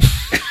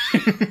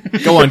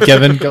 Go on,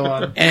 Kevin. Go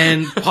on.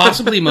 And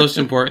possibly most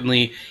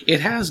importantly, it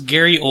has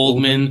Gary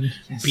Oldman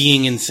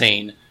being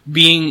insane.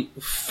 Being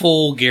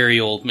full Gary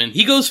Oldman.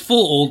 He goes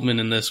full Oldman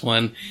in this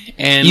one.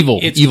 And Evil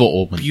it's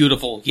Oldman.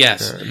 Beautiful,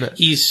 yes.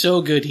 He's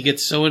so good. He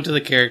gets so into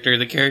the character.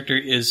 The character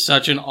is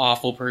such an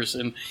awful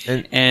person.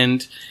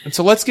 And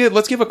so let's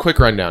give a quick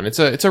rundown. It's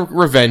a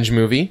revenge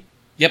movie.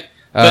 Yep.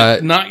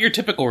 But not your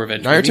typical revenge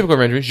movie. Not your typical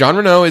revenge movie. Jean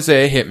Reno is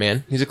a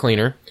hitman. He's a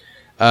cleaner.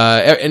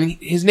 And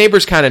his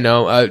neighbors kind of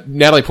know.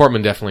 Natalie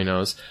Portman definitely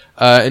knows.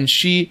 And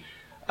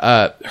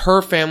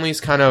her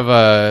family's kind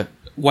of,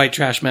 white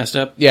trash messed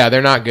up. Yeah,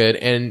 they're not good.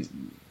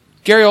 And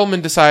Gary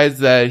Oldman decides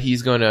that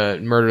he's going to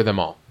murder them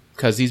all,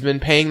 because he's been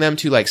paying them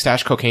to like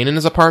stash cocaine in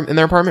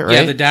their apartment, right?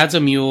 Yeah, the dad's a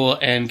mule,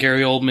 and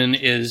Gary Oldman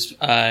is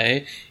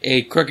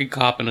a crooked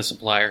cop and a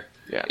supplier.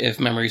 Yeah. If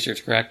memory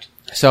serves correct.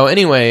 So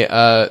anyway,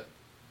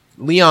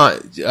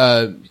 Leon,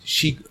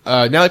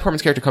 Natalie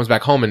Portman's character comes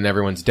back home and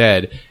everyone's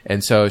dead,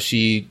 and so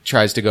she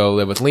tries to go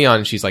live with Leon,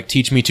 and she's like,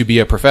 teach me to be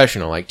a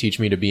professional, like teach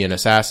me to be an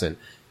assassin,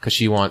 because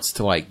she wants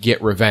to like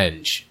get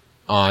revenge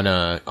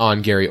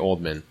on Gary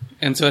Oldman.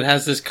 And so it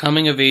has this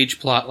coming of age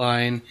plot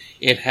line.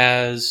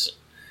 It's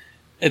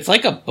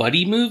like a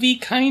buddy movie,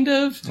 kind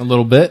of. A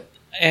little bit.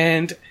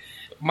 And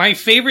my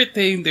favorite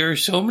thing, there are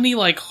so many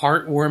like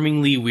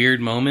heartwarmingly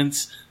weird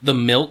moments. The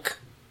milk,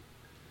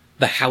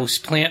 the house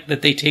plant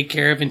that they take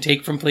care of and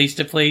take from place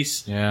to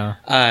place. Yeah.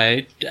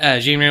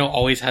 Jane Reno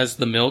always has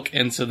the milk,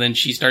 and so then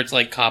she starts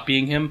like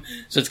copying him.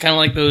 So it's kind of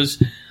like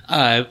those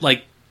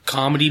like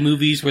comedy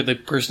movies where the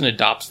person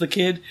adopts the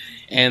kid,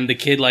 and the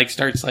kid like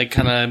starts like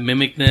kind of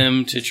mimic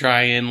them to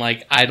try and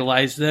like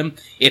idolize them.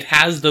 It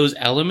has those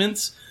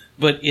elements,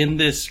 but in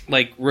this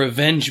like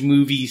revenge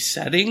movie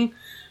setting,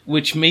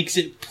 which makes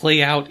it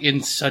play out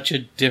in such a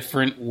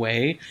different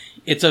way.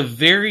 It's a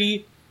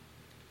very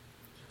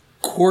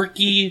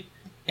quirky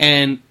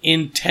and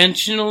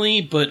intentionally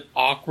but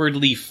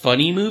awkwardly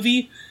funny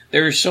movie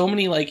There are so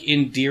many like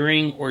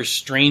endearing or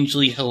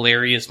strangely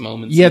hilarious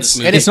moments. Yeah, in this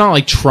movie. it's not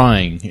like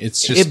trying.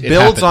 It's just It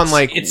builds on happens.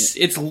 like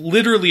It's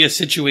literally a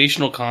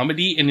situational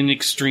comedy in an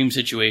extreme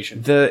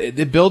situation.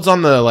 it builds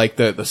on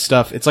the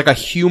stuff. It's like a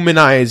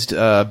humanized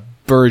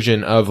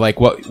version of like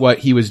what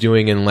he was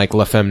doing in like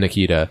La Femme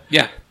Nikita.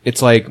 Yeah.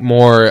 It's like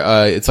more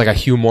it's like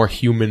a more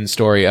human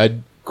story. A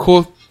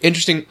cool,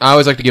 interesting. I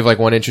always like to give like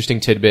one interesting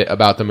tidbit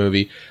about the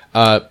movie.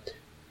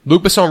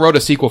 Luc Besson wrote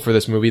a sequel for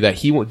this movie that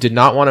he did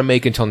not want to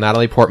make until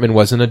Natalie Portman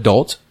was an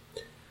adult.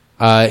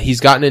 He's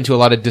gotten into a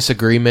lot of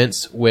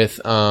disagreements with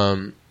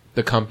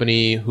the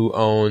company who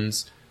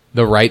owns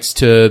the rights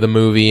to the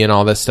movie and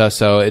all this stuff.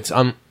 So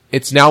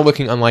it's now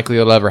looking unlikely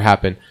it'll ever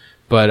happen.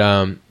 But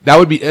that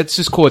would be, it's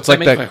just cool. It's That like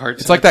makes my that. heart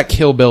It's sad. like that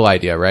Kill Bill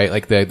idea, right?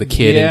 Like the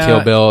kid in Yeah. Kill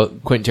Bill.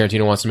 Quentin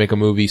Tarantino wants to make a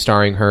movie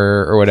starring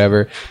her or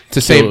whatever. It's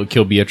the same.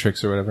 Kill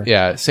Beatrix or whatever.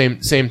 Yeah, same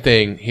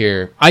thing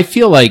here. I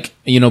feel like,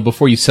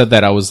 before you said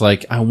that, I was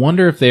like, I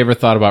wonder if they ever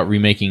thought about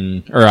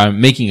remaking or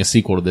making a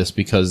sequel to this,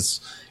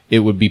 because it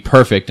would be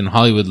perfect and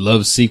Hollywood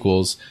loves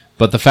sequels.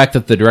 But the fact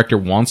that the director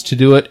wants to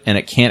do it and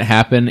it can't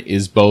happen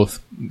is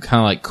both kind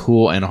of like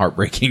cool and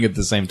heartbreaking at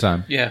the same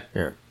time. Yeah.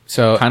 Yeah.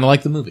 So Kind of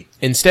like the movie.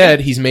 instead,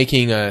 he's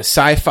making a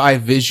sci-fi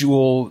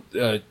visual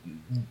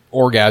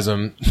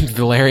orgasm,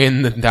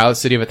 Valerian, the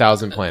City of a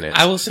Thousand Planets.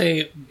 I will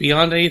say,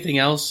 beyond anything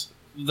else,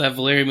 that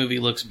Valerian movie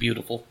looks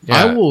beautiful.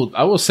 Yeah.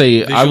 I will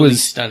say Visually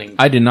stunning.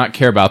 I did not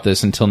care about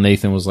this until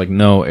Nathan was like,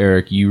 "No,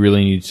 Eric, you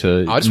really need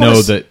to I just know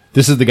wanna that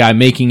this is the guy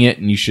making it,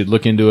 and you should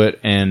look into it."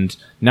 And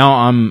now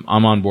I'm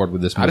on board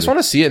with this movie. I just want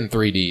to see it in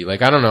 3D.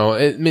 Like, I don't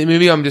know.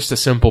 Maybe I'm just a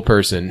simple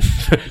person,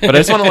 but I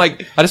just want to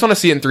I just want to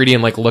see it in 3D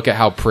and like look at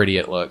how pretty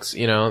it looks.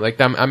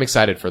 Like I'm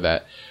excited for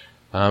that.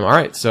 All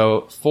right.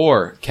 So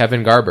for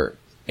Kevin Garber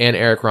and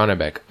Eric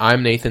Ronnebeck,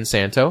 I'm Nathan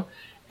Santo,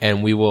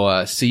 and we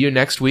will see you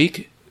next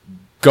week.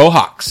 Go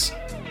Hawks!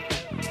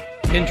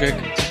 Kendrick.